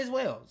Saquon as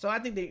well. So I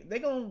think if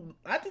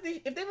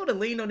they would have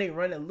leaned on their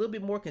run a little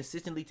bit more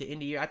consistently to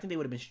end the year, I think they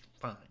would have been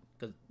fine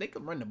because they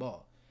could run the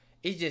ball.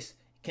 It's just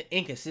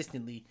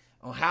inconsistently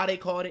on how they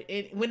called it.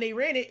 And when they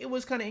ran it, it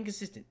was kind of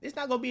inconsistent. It's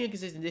not going to be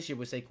inconsistent this year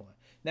with Saquon.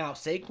 Now,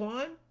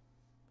 Saquon,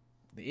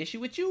 the issue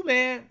with you,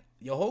 man,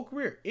 your whole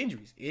career,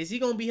 injuries. Is he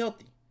going to be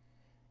healthy?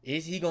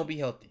 Is he going to be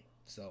healthy?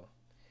 So,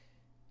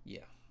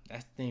 yeah,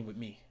 that's the thing with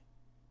me.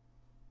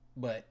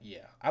 But,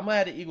 yeah, I'm going to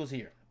have the Eagles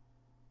here.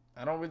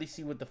 I don't really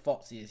see what the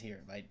faults is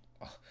here. Like,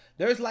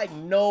 there's like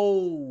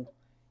no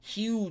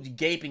huge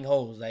gaping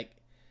holes. Like,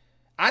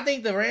 I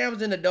think the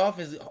Rams and the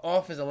Dolphins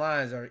offensive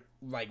lines are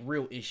like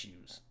real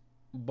issues.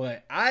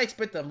 But I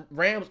expect the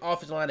Rams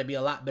offensive line to be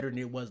a lot better than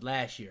it was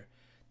last year.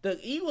 The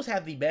Eagles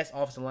have the best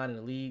offensive line in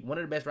the league, one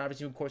of the best wide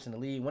receiver courts in the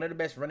league, one of the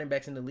best running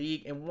backs in the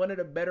league, and one of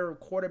the better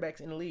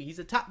quarterbacks in the league.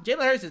 Jalen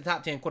Hurts is a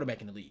top 10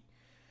 quarterback in the league.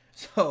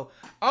 So,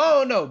 I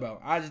don't know, bro.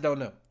 I just don't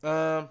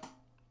know.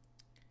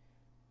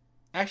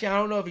 Actually, I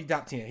don't know if he's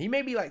top 10. He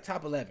may be like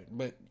top 11,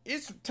 but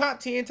it's top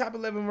 10, top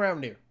 11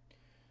 around there.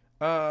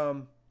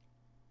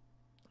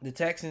 The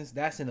Texans,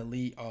 that's an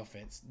elite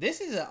offense.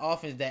 This is an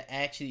offense that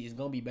actually is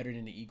going to be better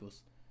than the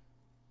Eagles.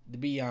 To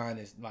be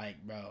honest,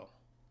 like, bro,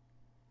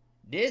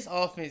 this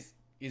offense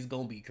is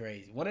going to be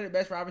crazy. One of the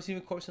best wide receiver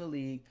corps in the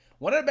league.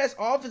 One of the best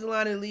offensive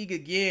line in the league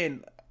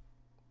again.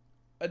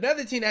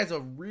 Another team that has a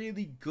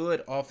really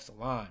good offensive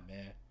line,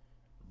 man.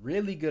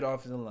 Really good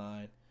offensive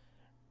line.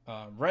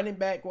 Running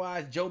back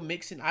wise, Joe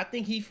Mixon, I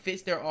think he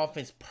fits their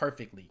offense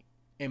perfectly,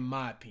 in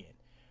my opinion.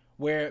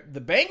 Where the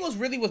Bengals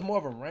really was more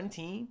of a run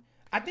team.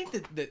 I think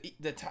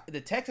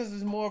the Texans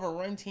is more of a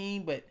run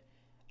team, but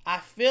I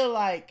feel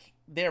like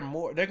they're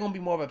going to be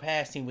more of a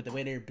pass team with the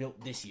way they're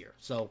built this year.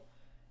 So,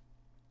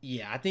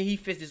 yeah, I think he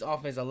fits this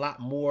offense a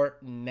lot more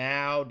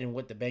now than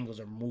what the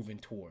Bengals are moving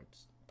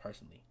towards,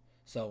 personally.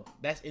 So,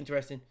 that's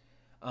interesting.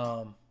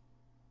 Then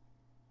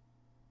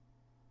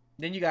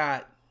you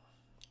got...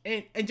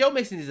 And Joe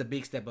Mixon is a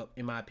big step up,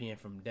 in my opinion,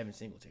 from Devin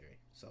Singletary.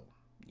 So,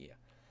 yeah.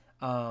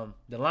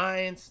 The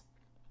Lions.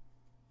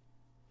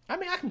 I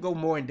mean, I can go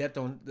more in depth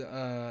on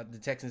the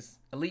Texans.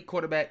 Elite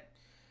quarterback,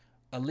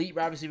 elite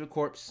wide receiver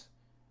corps,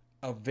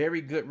 a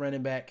very good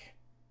running back,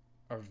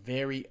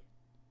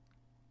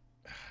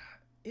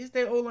 is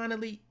their O-line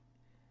elite?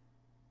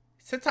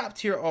 It's a top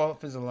tier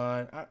offensive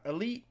line.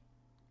 Elite.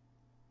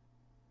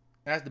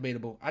 That's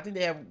debatable. I think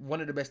they have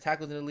one of the best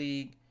tackles in the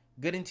league.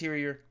 Good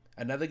interior.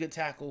 Another good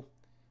tackle.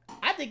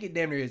 I think it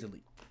damn near is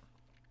elite.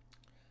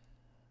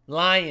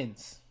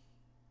 Lions.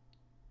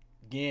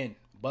 Again,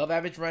 above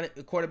average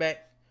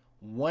quarterback.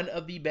 one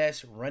of the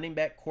best running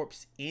back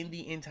corps in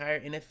the entire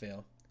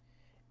NFL.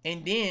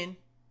 And then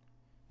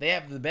they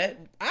have the best.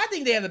 I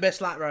think they have the best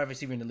slot wide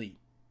receiver in the league.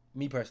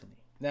 Me personally.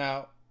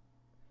 Now,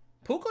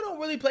 Puka don't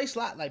really play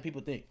slot like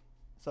people think.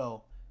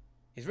 So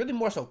it's really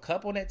more so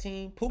Kupp on that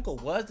team. Puka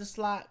was the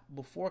slot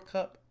before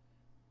Kupp,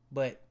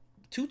 but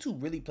Tutu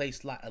really plays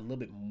slot a little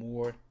bit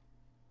more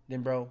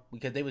than bro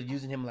because they was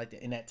using him like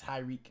in that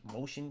Tyreek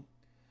motion.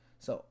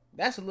 So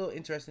that's a little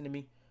interesting to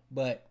me.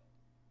 But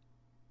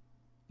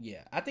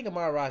yeah, I think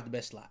Amon-Ra is the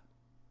best slot,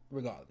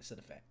 regardless of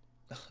the fact.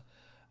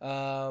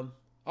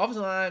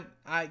 Offensive line,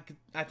 I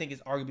think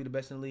is arguably the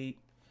best in the league.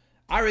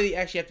 I really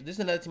actually have to. This is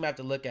another team I have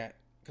to look at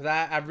because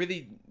I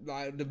really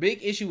the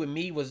big issue with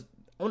me was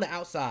on the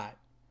outside.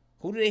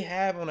 Who do they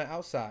have on the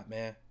outside,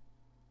 man?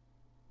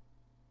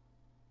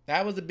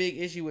 That was the big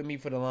issue with me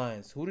for the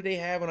Lions. Who do they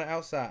have on the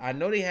outside? I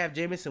know they have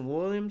Jamison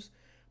Williams,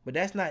 but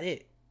that's not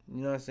it.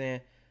 You know what I'm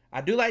saying?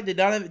 I do like the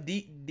Donovan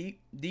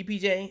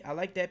DPJ. I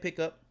like that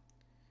pickup.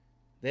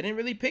 They didn't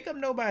really pick up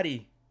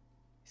nobody.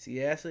 See,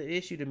 that's an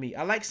issue to me.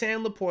 I like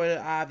Sam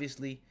Laporta,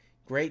 obviously.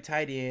 Great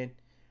tight end.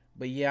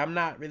 But yeah, I'm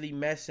not really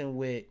messing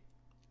with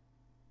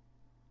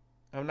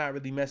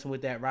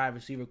that wide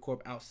receiver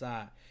corp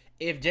outside.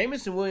 If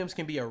Jamison Williams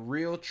can be a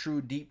real,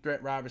 true, deep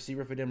threat wide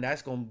receiver for them,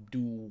 that's going to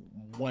do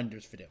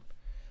wonders for them.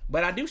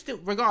 But I do still,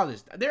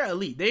 regardless, they're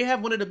elite. They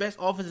have one of the best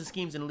offensive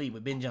schemes in the league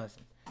with Ben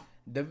Johnson.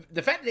 The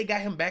fact that they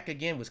got him back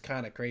again was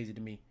kind of crazy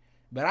to me.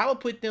 But I would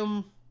put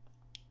them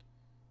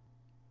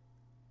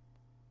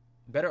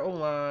better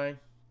O-line.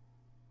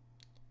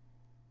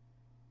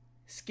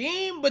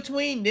 Scheme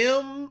between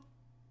them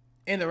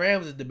and the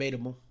Rams is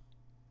debatable.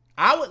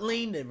 I would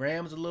lean the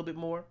Rams a little bit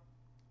more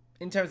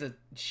in terms of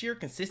sheer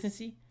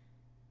consistency.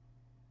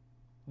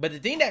 But the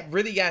thing that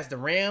really got the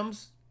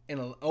Rams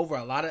and over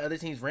a lot of other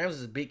teams, Rams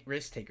is a big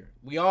risk taker.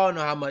 We all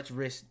know how much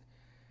risk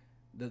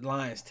the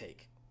Lions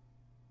take.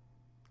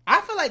 I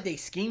feel like their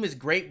scheme is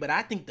great, but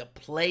I think the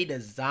play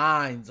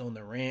designs on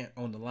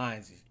the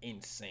Lions is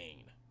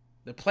insane.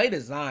 The play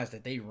designs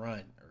that they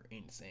run are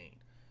insane.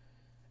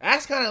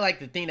 That's kind of like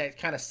the thing that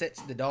kind of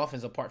sets the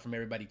Dolphins apart from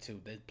everybody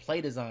too. The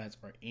play designs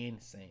are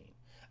insane.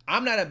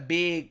 I'm not a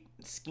big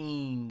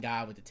scheme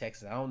guy with the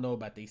Texans. I don't know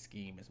about their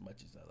scheme as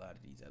much as a lot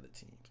of these other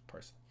teams,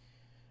 personally.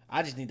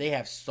 I just think they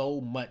have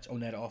so much on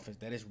that offense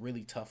that it's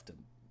really tough to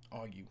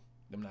argue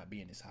them not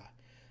being this high.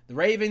 The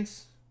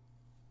Ravens,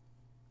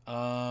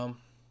 Ravens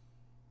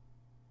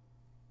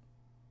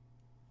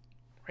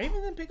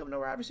didn't pick up no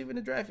wide receiver in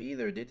the draft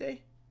either, did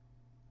they?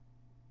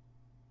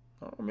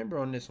 I don't remember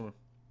on this one.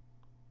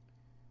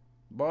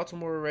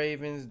 Baltimore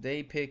Ravens,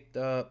 they picked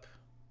up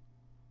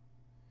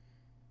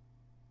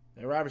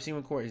their wide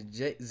receiving core is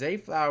Zay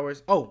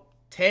Flowers. Oh,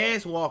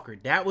 Taz Walker.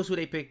 That was who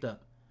they picked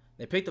up.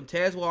 They picked up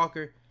Taz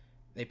Walker.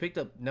 They picked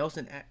up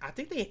Nelson. I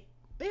think they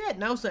had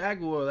Nelson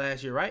Aguilar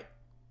last year, right?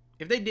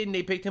 If they didn't,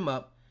 they picked him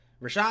up.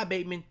 Rashad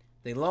Bateman.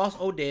 They lost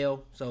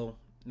Odell, so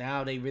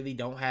now they really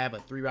don't have a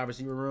 3 wide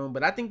receiver room.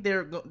 But I think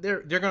they're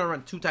gonna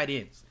run 2 tight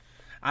ends.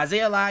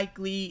 Isaiah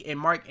Likely and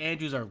Mark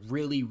Andrews are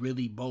really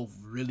both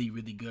really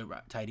good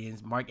tight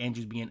ends. Mark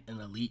Andrews being an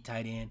elite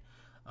tight end.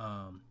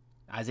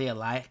 Isaiah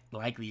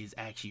Likely is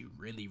actually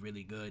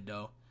really good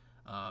though.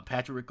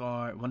 Patrick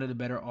Ricard, one of the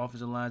better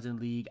offensive lines in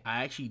the league.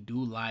 I actually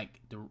do like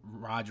the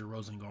Roger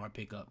Rosengard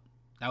pickup.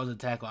 That was a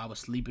tackle I was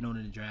sleeping on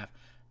in the draft.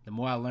 The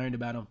more I learned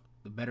about him,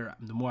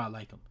 the more I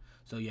like him.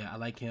 So yeah, I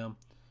like him.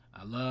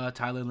 I love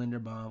Tyler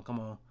Linderbaum. Come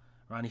on.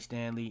 Ronnie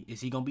Stanley.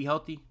 Is he going to be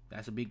healthy?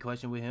 That's a big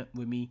question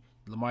with me.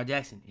 Lamar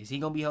Jackson. Is he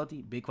going to be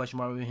healthy? Big question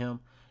mark with him.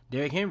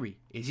 Derrick Henry.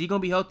 Is he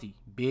going to be healthy?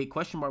 Big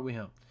question mark with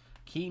him.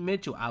 Keaton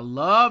Mitchell. I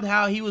loved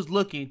how he was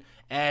looking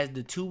as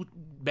the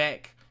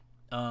 2-back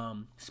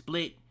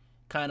split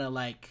kind of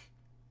like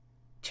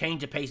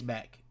change of pace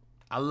back.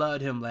 I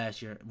loved him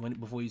last year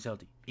before he was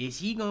healthy. Is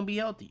he going to be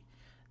healthy?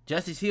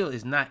 Justice Hill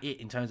is not it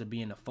in terms of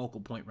being a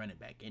focal point running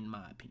back, in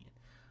my opinion.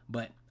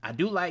 But I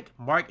do like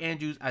Mark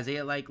Andrews,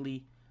 Isaiah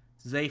Likely,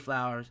 Zay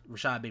Flowers,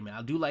 Rashad Bateman.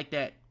 I do like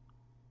that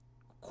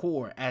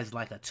core as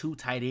like a 2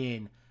 tight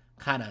end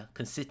kind of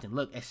consistent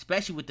look,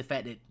 especially with the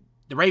fact that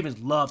the Ravens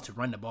love to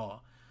run the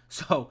ball.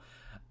 So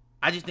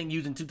I just think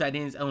using 2 tight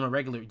ends on a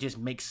regular just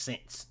makes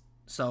sense.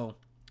 So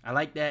I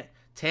like that.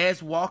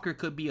 Taz Walker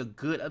could be a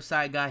good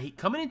upside guy. He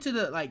coming into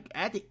the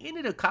at the end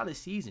of the college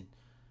season.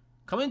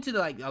 Coming into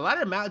the a lot of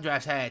the mock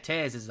drafts had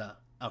Taz as a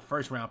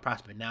first round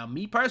prospect. Now,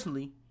 me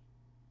personally,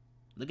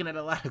 looking at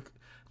a lot of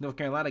North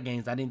Carolina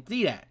games, I didn't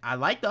see that. I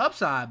like the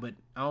upside, but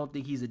I don't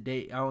think he was a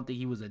day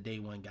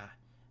 1 guy.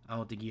 I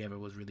don't think he ever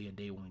was really a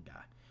day 1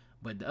 guy.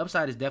 But the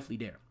upside is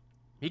definitely there.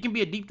 He can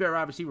be a deep threat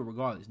wide receiver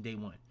regardless, day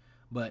 1.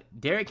 But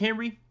Derrick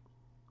Henry,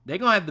 they're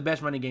gonna have the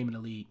best running game in the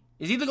league.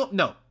 The Eagles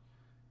gonna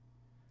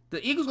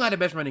have the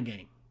best running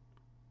game.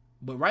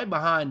 But right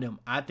behind them,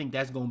 I think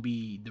that's gonna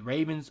be the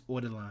Ravens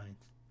or the Lions.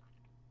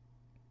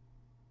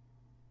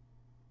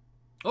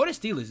 Or the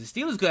Steelers.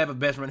 The Steelers could have a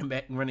best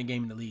running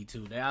game in the league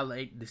too. The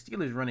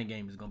Steelers running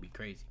game is gonna be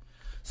crazy.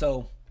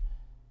 So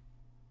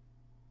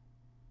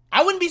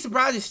I wouldn't be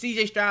surprised if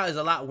CJ Stroud is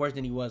a lot worse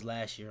than he was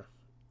last year.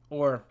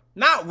 Or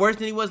not worse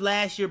than he was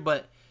last year,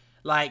 but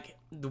like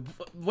the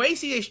way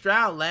C.J.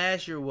 Stroud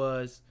last year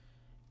was,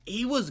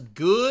 he was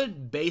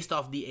good based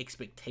off the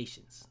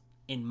expectations,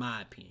 in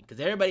my opinion, because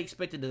everybody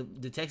expected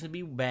the Texans to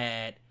be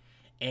bad,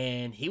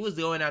 and he was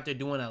going out there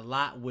doing a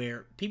lot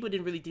where people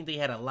didn't really think they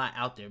had a lot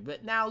out there.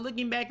 But now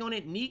looking back on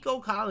it, Nico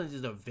Collins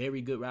is a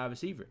very good wide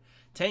receiver.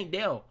 Tank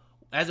Dell,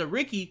 as a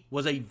rookie,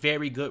 was a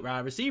very good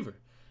wide receiver,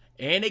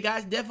 and they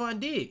got Stephon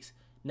Diggs.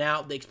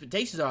 Now the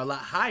expectations are a lot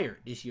higher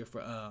this year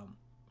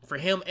for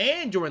him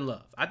and Jordan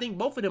Love. I think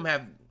both of them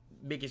have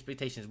big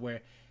expectations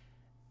where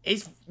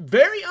it's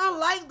very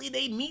unlikely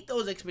they meet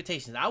those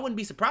expectations. I wouldn't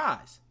be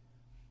surprised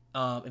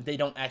if they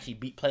don't actually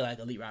play like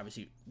elite wide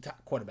receiver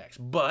quarterbacks.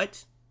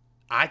 But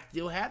I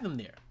still have them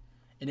there.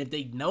 And if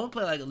they don't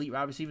play like elite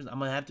wide receivers, I'm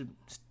going to have to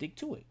stick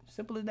to it.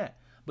 Simple as that.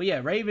 But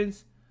yeah,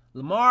 Ravens,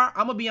 Lamar,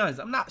 I'm going to be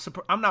honest.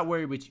 I'm not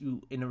worried with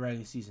you in the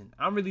regular season.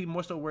 I'm really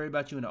more so worried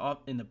about you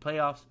in the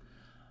playoffs.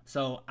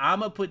 So I'm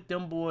going to put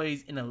them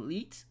boys in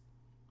elite.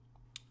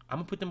 I'm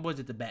going to put them boys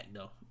at the back,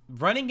 though.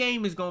 Running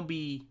game is going to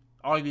be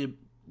arguably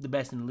the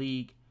best in the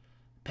league.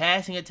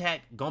 Passing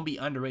attack, going to be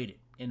underrated,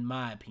 in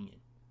my opinion.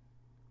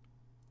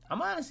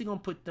 I'm honestly going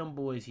to put them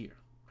boys here.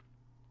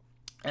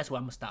 That's where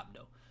I'm going to stop,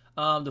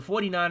 though. The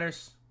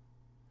 49ers,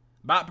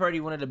 Brock Purdy,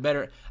 one of the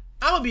better.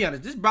 I'm going to be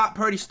honest. This Brock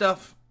Purdy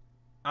stuff,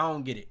 I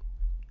don't get it.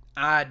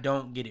 I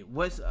don't get it.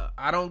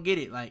 I don't get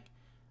it. Like,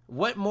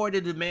 what more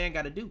did the man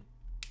got to do?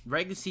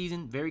 Regular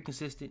season, very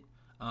consistent.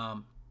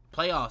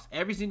 Playoffs,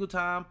 every single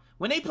time.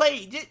 When they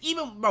played,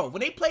 when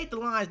they played the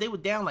Lions, they were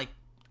down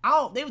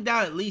they were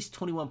down at least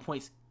 21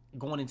 points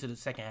going into the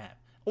second half.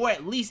 Or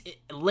at least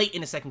late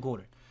in the second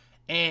quarter.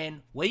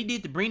 And what he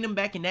did to bring them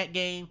back in that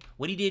game,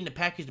 what he did in the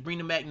package to bring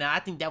them back, now I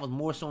think that was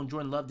more so on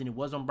Jordan Love than it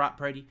was on Brock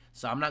Purdy.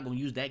 So I'm not going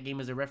to use that game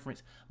as a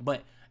reference.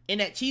 But in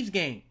that Chiefs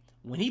game,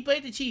 when he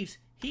played the Chiefs,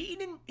 he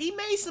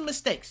made some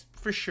mistakes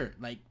for sure.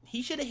 Like,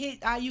 he should have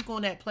hit Ayuk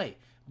on that play.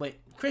 But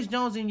Chris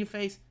Jones in your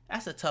face,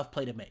 that's a tough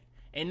play to make.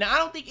 And now I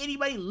don't think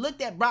anybody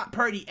looked at Brock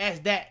Purdy as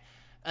that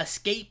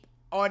escape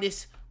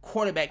artist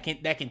quarterback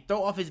that can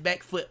throw off his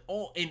back foot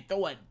and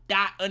throw a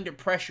dot under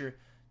pressure.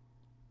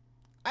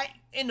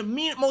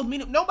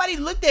 Nobody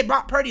looked at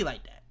Brock Purdy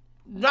like that.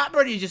 Brock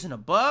Purdy is just an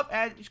above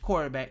average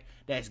quarterback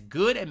that's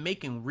good at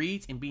making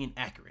reads and being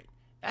accurate.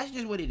 That's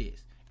just what it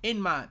is,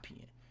 in my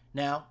opinion.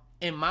 Now,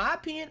 in my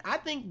opinion, I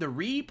think the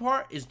read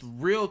part is the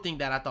real thing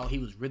that I thought he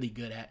was really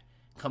good at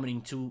coming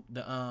into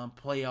the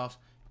playoffs.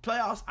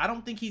 I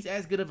don't think he's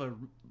as good of a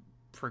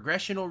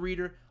progressional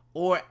reader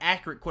or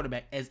accurate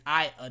quarterback as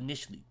I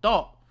initially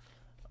thought.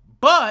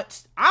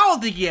 But I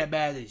don't think he as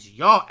bad as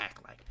y'all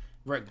act like.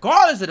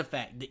 Regardless of the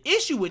fact, the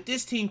issue with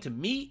this team to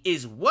me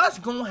is what's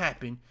going to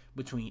happen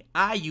between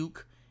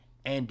Ayuk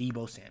and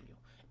Deebo Samuel.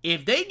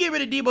 If they get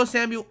rid of Deebo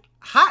Samuel,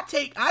 hot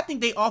take, I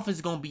think their offense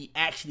is going to be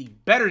actually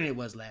better than it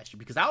was last year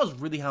because I was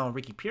really high on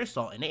Ricky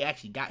Pearsall and they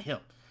actually got him.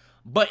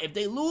 But if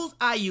they lose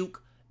Ayuk,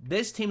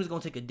 this team is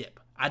going to take a dip.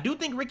 I do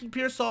think Ricky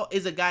Pearsall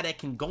is a guy that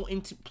can go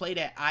into play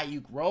that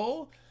Ayuk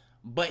role,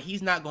 but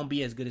he's not going to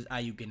be as good as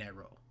Ayuk in that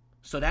role.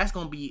 So that's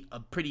going to be a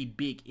pretty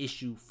big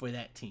issue for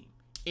that team,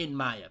 in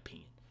my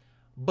opinion.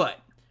 But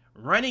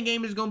running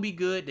game is going to be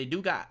good. They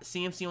do got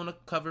CMC on the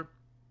cover.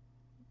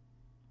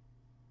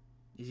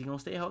 Is he going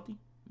to stay healthy?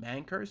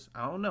 Man curse?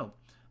 I don't know.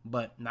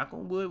 But knock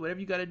on wood, whatever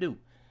you got to do.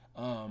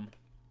 I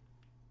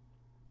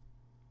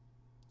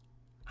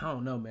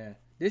don't know, man.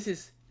 This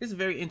is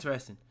very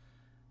interesting.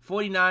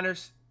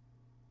 49ers,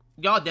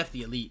 y'all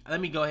definitely elite.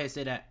 Let me go ahead and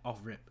say that off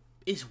rip.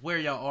 It's where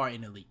y'all are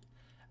in elite.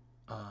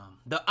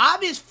 The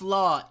obvious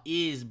flaw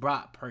is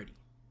Brock Purdy.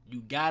 You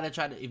got to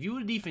try to, if you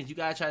were the defense, you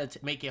got to try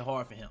to make it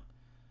hard for him.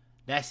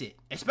 That's it.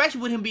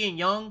 Especially with him being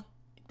young,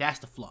 that's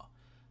the flaw.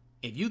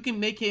 If you can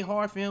make it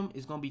hard for him,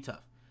 it's going to be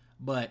tough.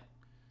 But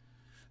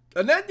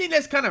another thing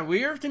that's kind of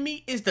weird to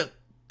me is the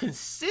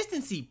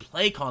consistency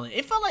play calling.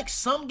 It felt like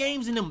some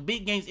games in them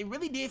big games, it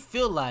really did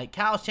feel like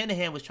Kyle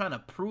Shanahan was trying to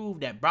prove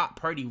that Brock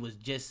Purdy was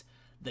just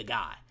the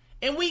guy.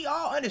 And we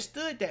all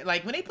understood that.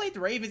 Like, when they played the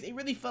Ravens, it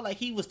really felt like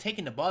he was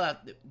taking the ball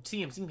out of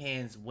CMC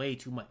hands way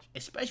too much,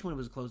 especially when it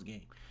was a close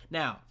game.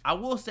 Now, I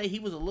will say he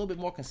was a little bit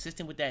more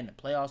consistent with that in the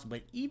playoffs,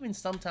 but even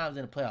sometimes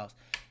in the playoffs,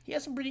 he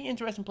had some pretty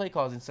interesting play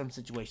calls in some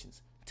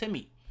situations, to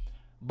me.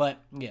 But,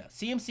 yeah,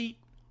 CMC,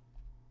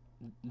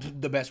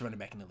 the best running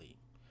back in the league.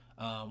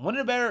 One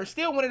of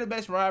the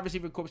best wide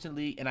receiver corps in the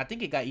league, and I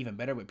think it got even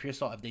better with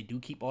Pearsall if they do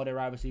keep all their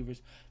wide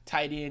receivers.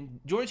 Tight end,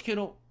 George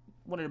Kittle,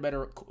 one of the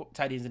better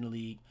tight ends in the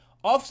league.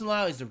 Offensive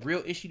line is the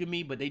real issue to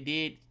me, but they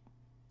did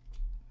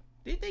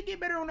they get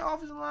better on the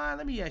offensive line?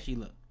 Let me actually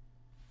look,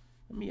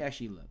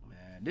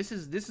 man. This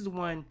is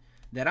one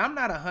that I'm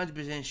not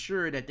 100%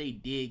 sure that they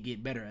did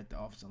get better at the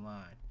offensive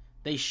line.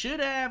 They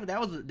should have. That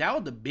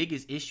was the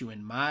biggest issue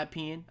in my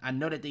opinion. I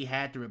know that they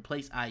had to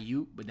replace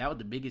Ayuk, but that was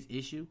the biggest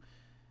issue.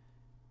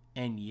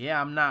 And yeah,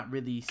 I'm not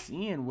really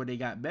seeing where they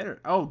got better.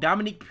 Oh,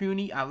 Dominic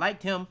Puni, I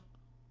liked him.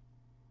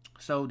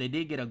 So they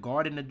did get a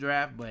guard in the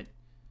draft, but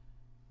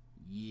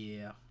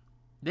yeah.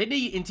 They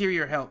need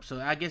interior help, so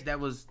I guess that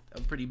was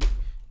a pretty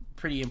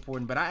pretty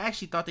important. But I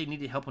actually thought they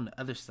needed help on the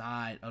other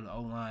side of the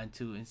O-line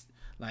too, and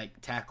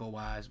like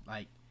tackle-wise.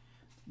 Like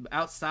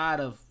outside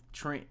of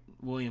Trent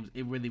Williams,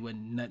 it really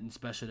wasn't nothing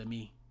special to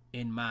me,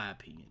 in my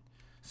opinion.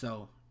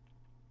 So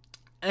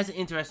that's an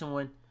interesting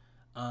one.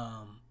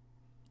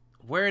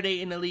 Where are they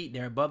in the league?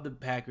 They're above the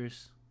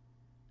Packers.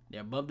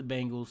 They're above the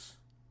Bengals.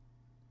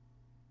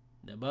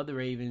 They're above the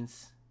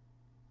Ravens.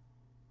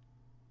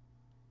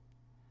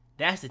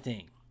 That's the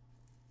thing.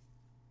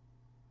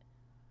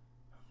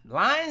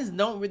 Lions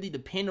don't really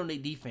depend on their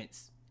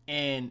defense.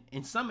 And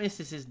in some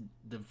instances,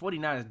 the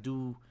 49ers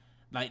do.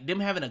 Like, them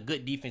having a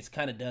good defense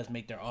kind of does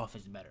make their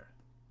offense better.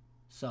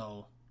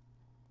 So,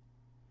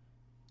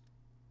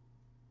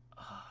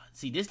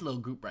 see, this little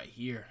group right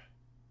here.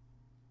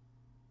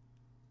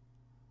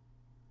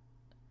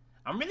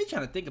 I'm really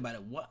trying to think about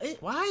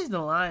it. Why is the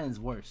Lions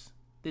worse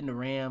than the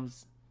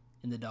Rams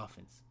and the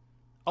Dolphins?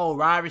 Oh,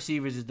 wide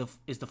receivers is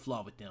the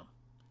flaw with them.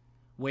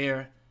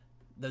 Where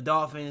the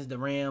Dolphins, the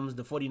Rams,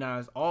 the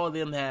 49ers, all of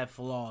them have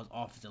flaws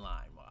offensive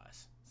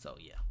line-wise. So,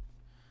 yeah.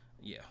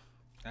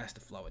 That's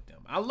the flaw with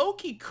them. I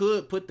low-key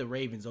could put the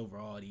Ravens over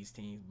all these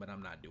teams, but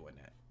I'm not doing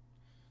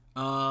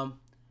that.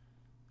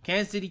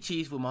 Kansas City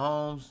Chiefs with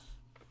Mahomes.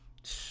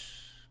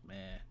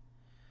 Man.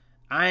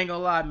 I ain't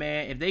gonna lie,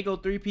 man. If they go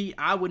 3-peat,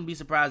 I wouldn't be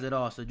surprised at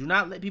all. So do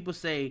not let people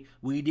say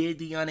we did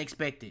the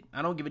unexpected.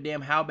 I don't give a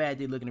damn how bad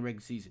they look in the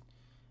regular season.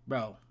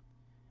 Bro,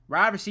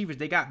 wide receivers,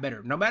 they got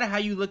better. No matter how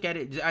you look at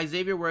it,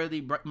 Xavier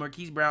Worthy,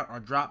 Marquise Brown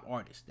are drop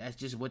artists. That's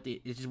just what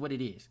it's just what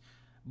it is.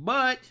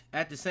 But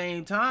at the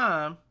same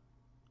time,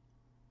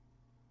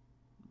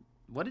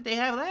 what did they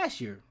have last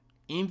year?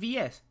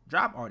 MVS,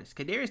 drop artist.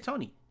 Kadarius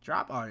Toney,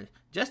 drop artist.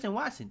 Justin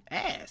Watson,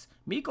 ass.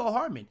 Mecole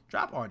Hardman,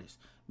 drop artist.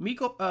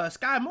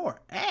 Sky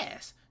Moore,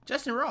 ass.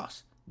 Justin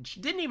Ross,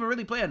 didn't even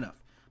really play enough.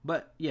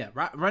 But yeah,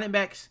 running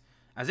backs,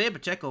 Isaiah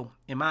Pacheco,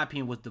 in my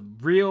opinion, was the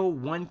real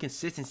one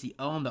consistency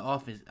on the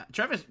offense.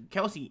 Travis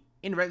Kelce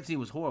in the regular season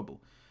was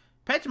horrible.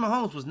 Patrick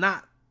Mahomes was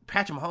not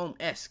Patrick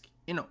Mahomes-esque,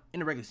 in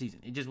the regular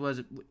season. It just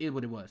was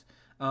what it was.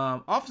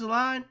 Offensive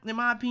line, in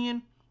my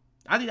opinion,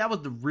 I think that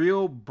was the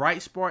real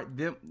bright spot,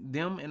 them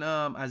and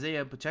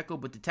Isaiah Pacheco.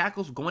 But the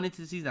tackles going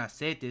into the season, I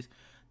said this,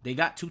 they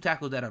got two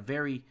tackles that are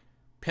very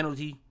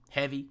penalty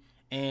heavy,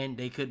 and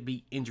they could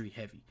be injury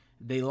heavy.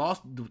 They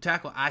lost the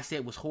tackle I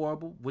said was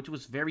horrible, which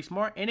was very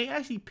smart, and they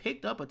actually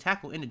picked up a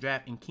tackle in the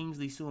draft in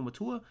Kingsley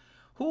Su'Amatoa,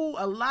 who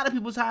a lot of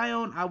people's high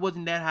on. I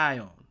wasn't that high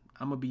on.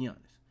 I'm going to be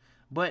honest.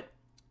 But,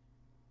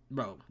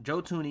 bro,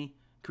 Joe Thuney,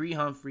 Creed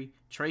Humphrey,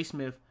 Trey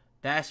Smith,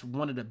 that's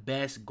one of the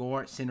best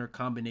guard-center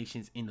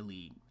combinations in the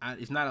league.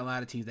 It's not a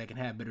lot of teams that can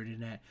have better than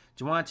that.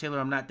 Jawan Taylor,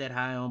 I'm not that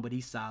high on, but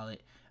he's solid.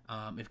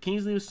 If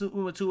Kingsley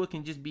Su'Amatoa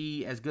can just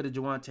be as good as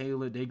Jawan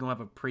Taylor, they're going to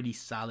have a pretty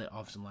solid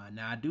offensive line.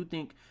 Now, I do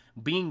think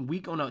being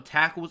weak on the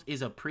tackles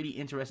is a pretty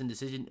interesting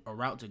decision, a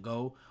route to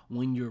go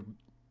when your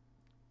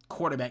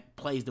quarterback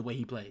plays the way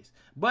he plays.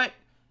 But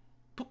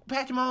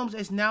Patrick Mahomes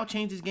has now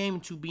changed his game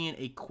into being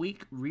a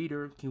quick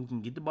reader who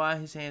can get the ball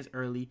in his hands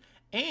early,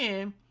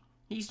 and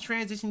he's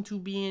transitioned to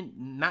being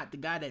not the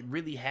guy that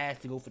really has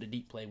to go for the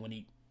deep play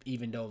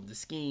even though the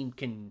scheme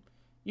can,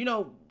 he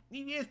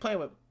is playing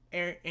with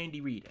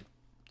Andy Reid at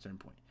a certain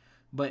point.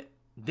 But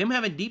them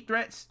having deep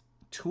threats,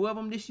 two of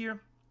them this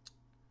year,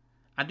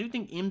 I do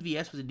think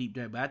MVS was a deep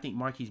threat, but I think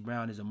Marquise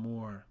Brown is a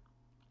more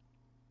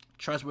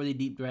trustworthy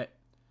deep threat.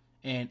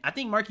 And I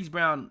think Marquise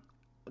Brown,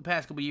 the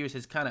past couple of years,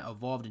 has kind of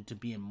evolved into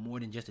being more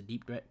than just a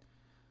deep threat,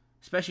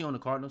 especially on the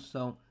Cardinals.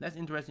 So that's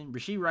interesting.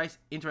 Rashee Rice,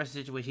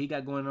 interesting situation he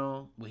got going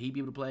on. Will he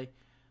be able to play?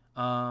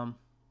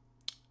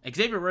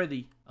 Xavier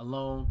Worthy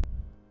alone,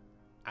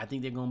 I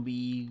think they're going to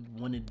be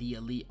one of the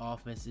elite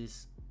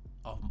offenses.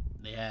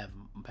 They have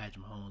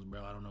Patrick Mahomes,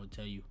 bro. I don't know what to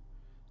tell you.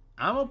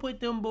 I'm going to put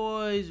them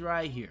boys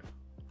right here.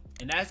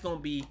 And that's going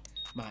to be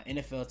my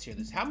NFL tier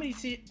list. How many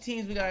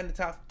teams we got in the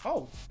top?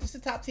 Oh, this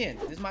is the top 10.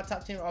 This is my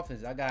top 10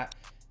 offenses. I got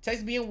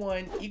Texas being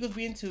 1, Eagles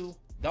being 2,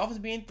 Dolphins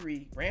being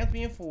 3, Rams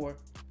being 4,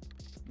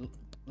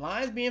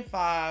 Lions being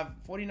 5,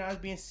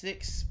 49ers being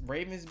 6,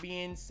 Ravens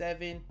being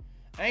 7.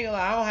 I ain't gonna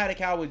lie, I don't have the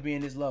Cowboys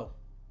being this low.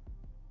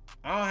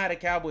 I don't have the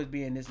Cowboys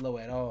being this low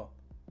at all.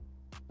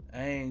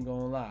 I ain't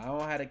gonna lie. I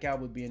don't have the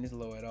Cowboys being this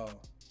low at all.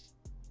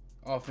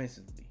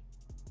 Offensively.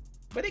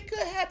 But it could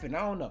happen. I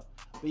don't know.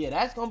 But yeah,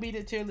 that's gonna be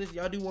the tier list.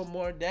 Y'all do want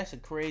more? That's a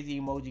crazy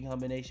emoji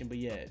combination. But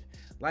yeah,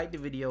 like the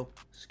video.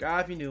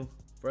 Subscribe if you're new.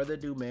 Further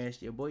ado, man.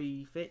 It's your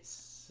boy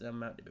Fitz.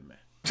 I'm out there, man.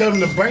 Tell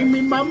them to bring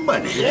me my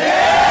money.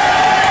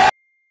 Yeah!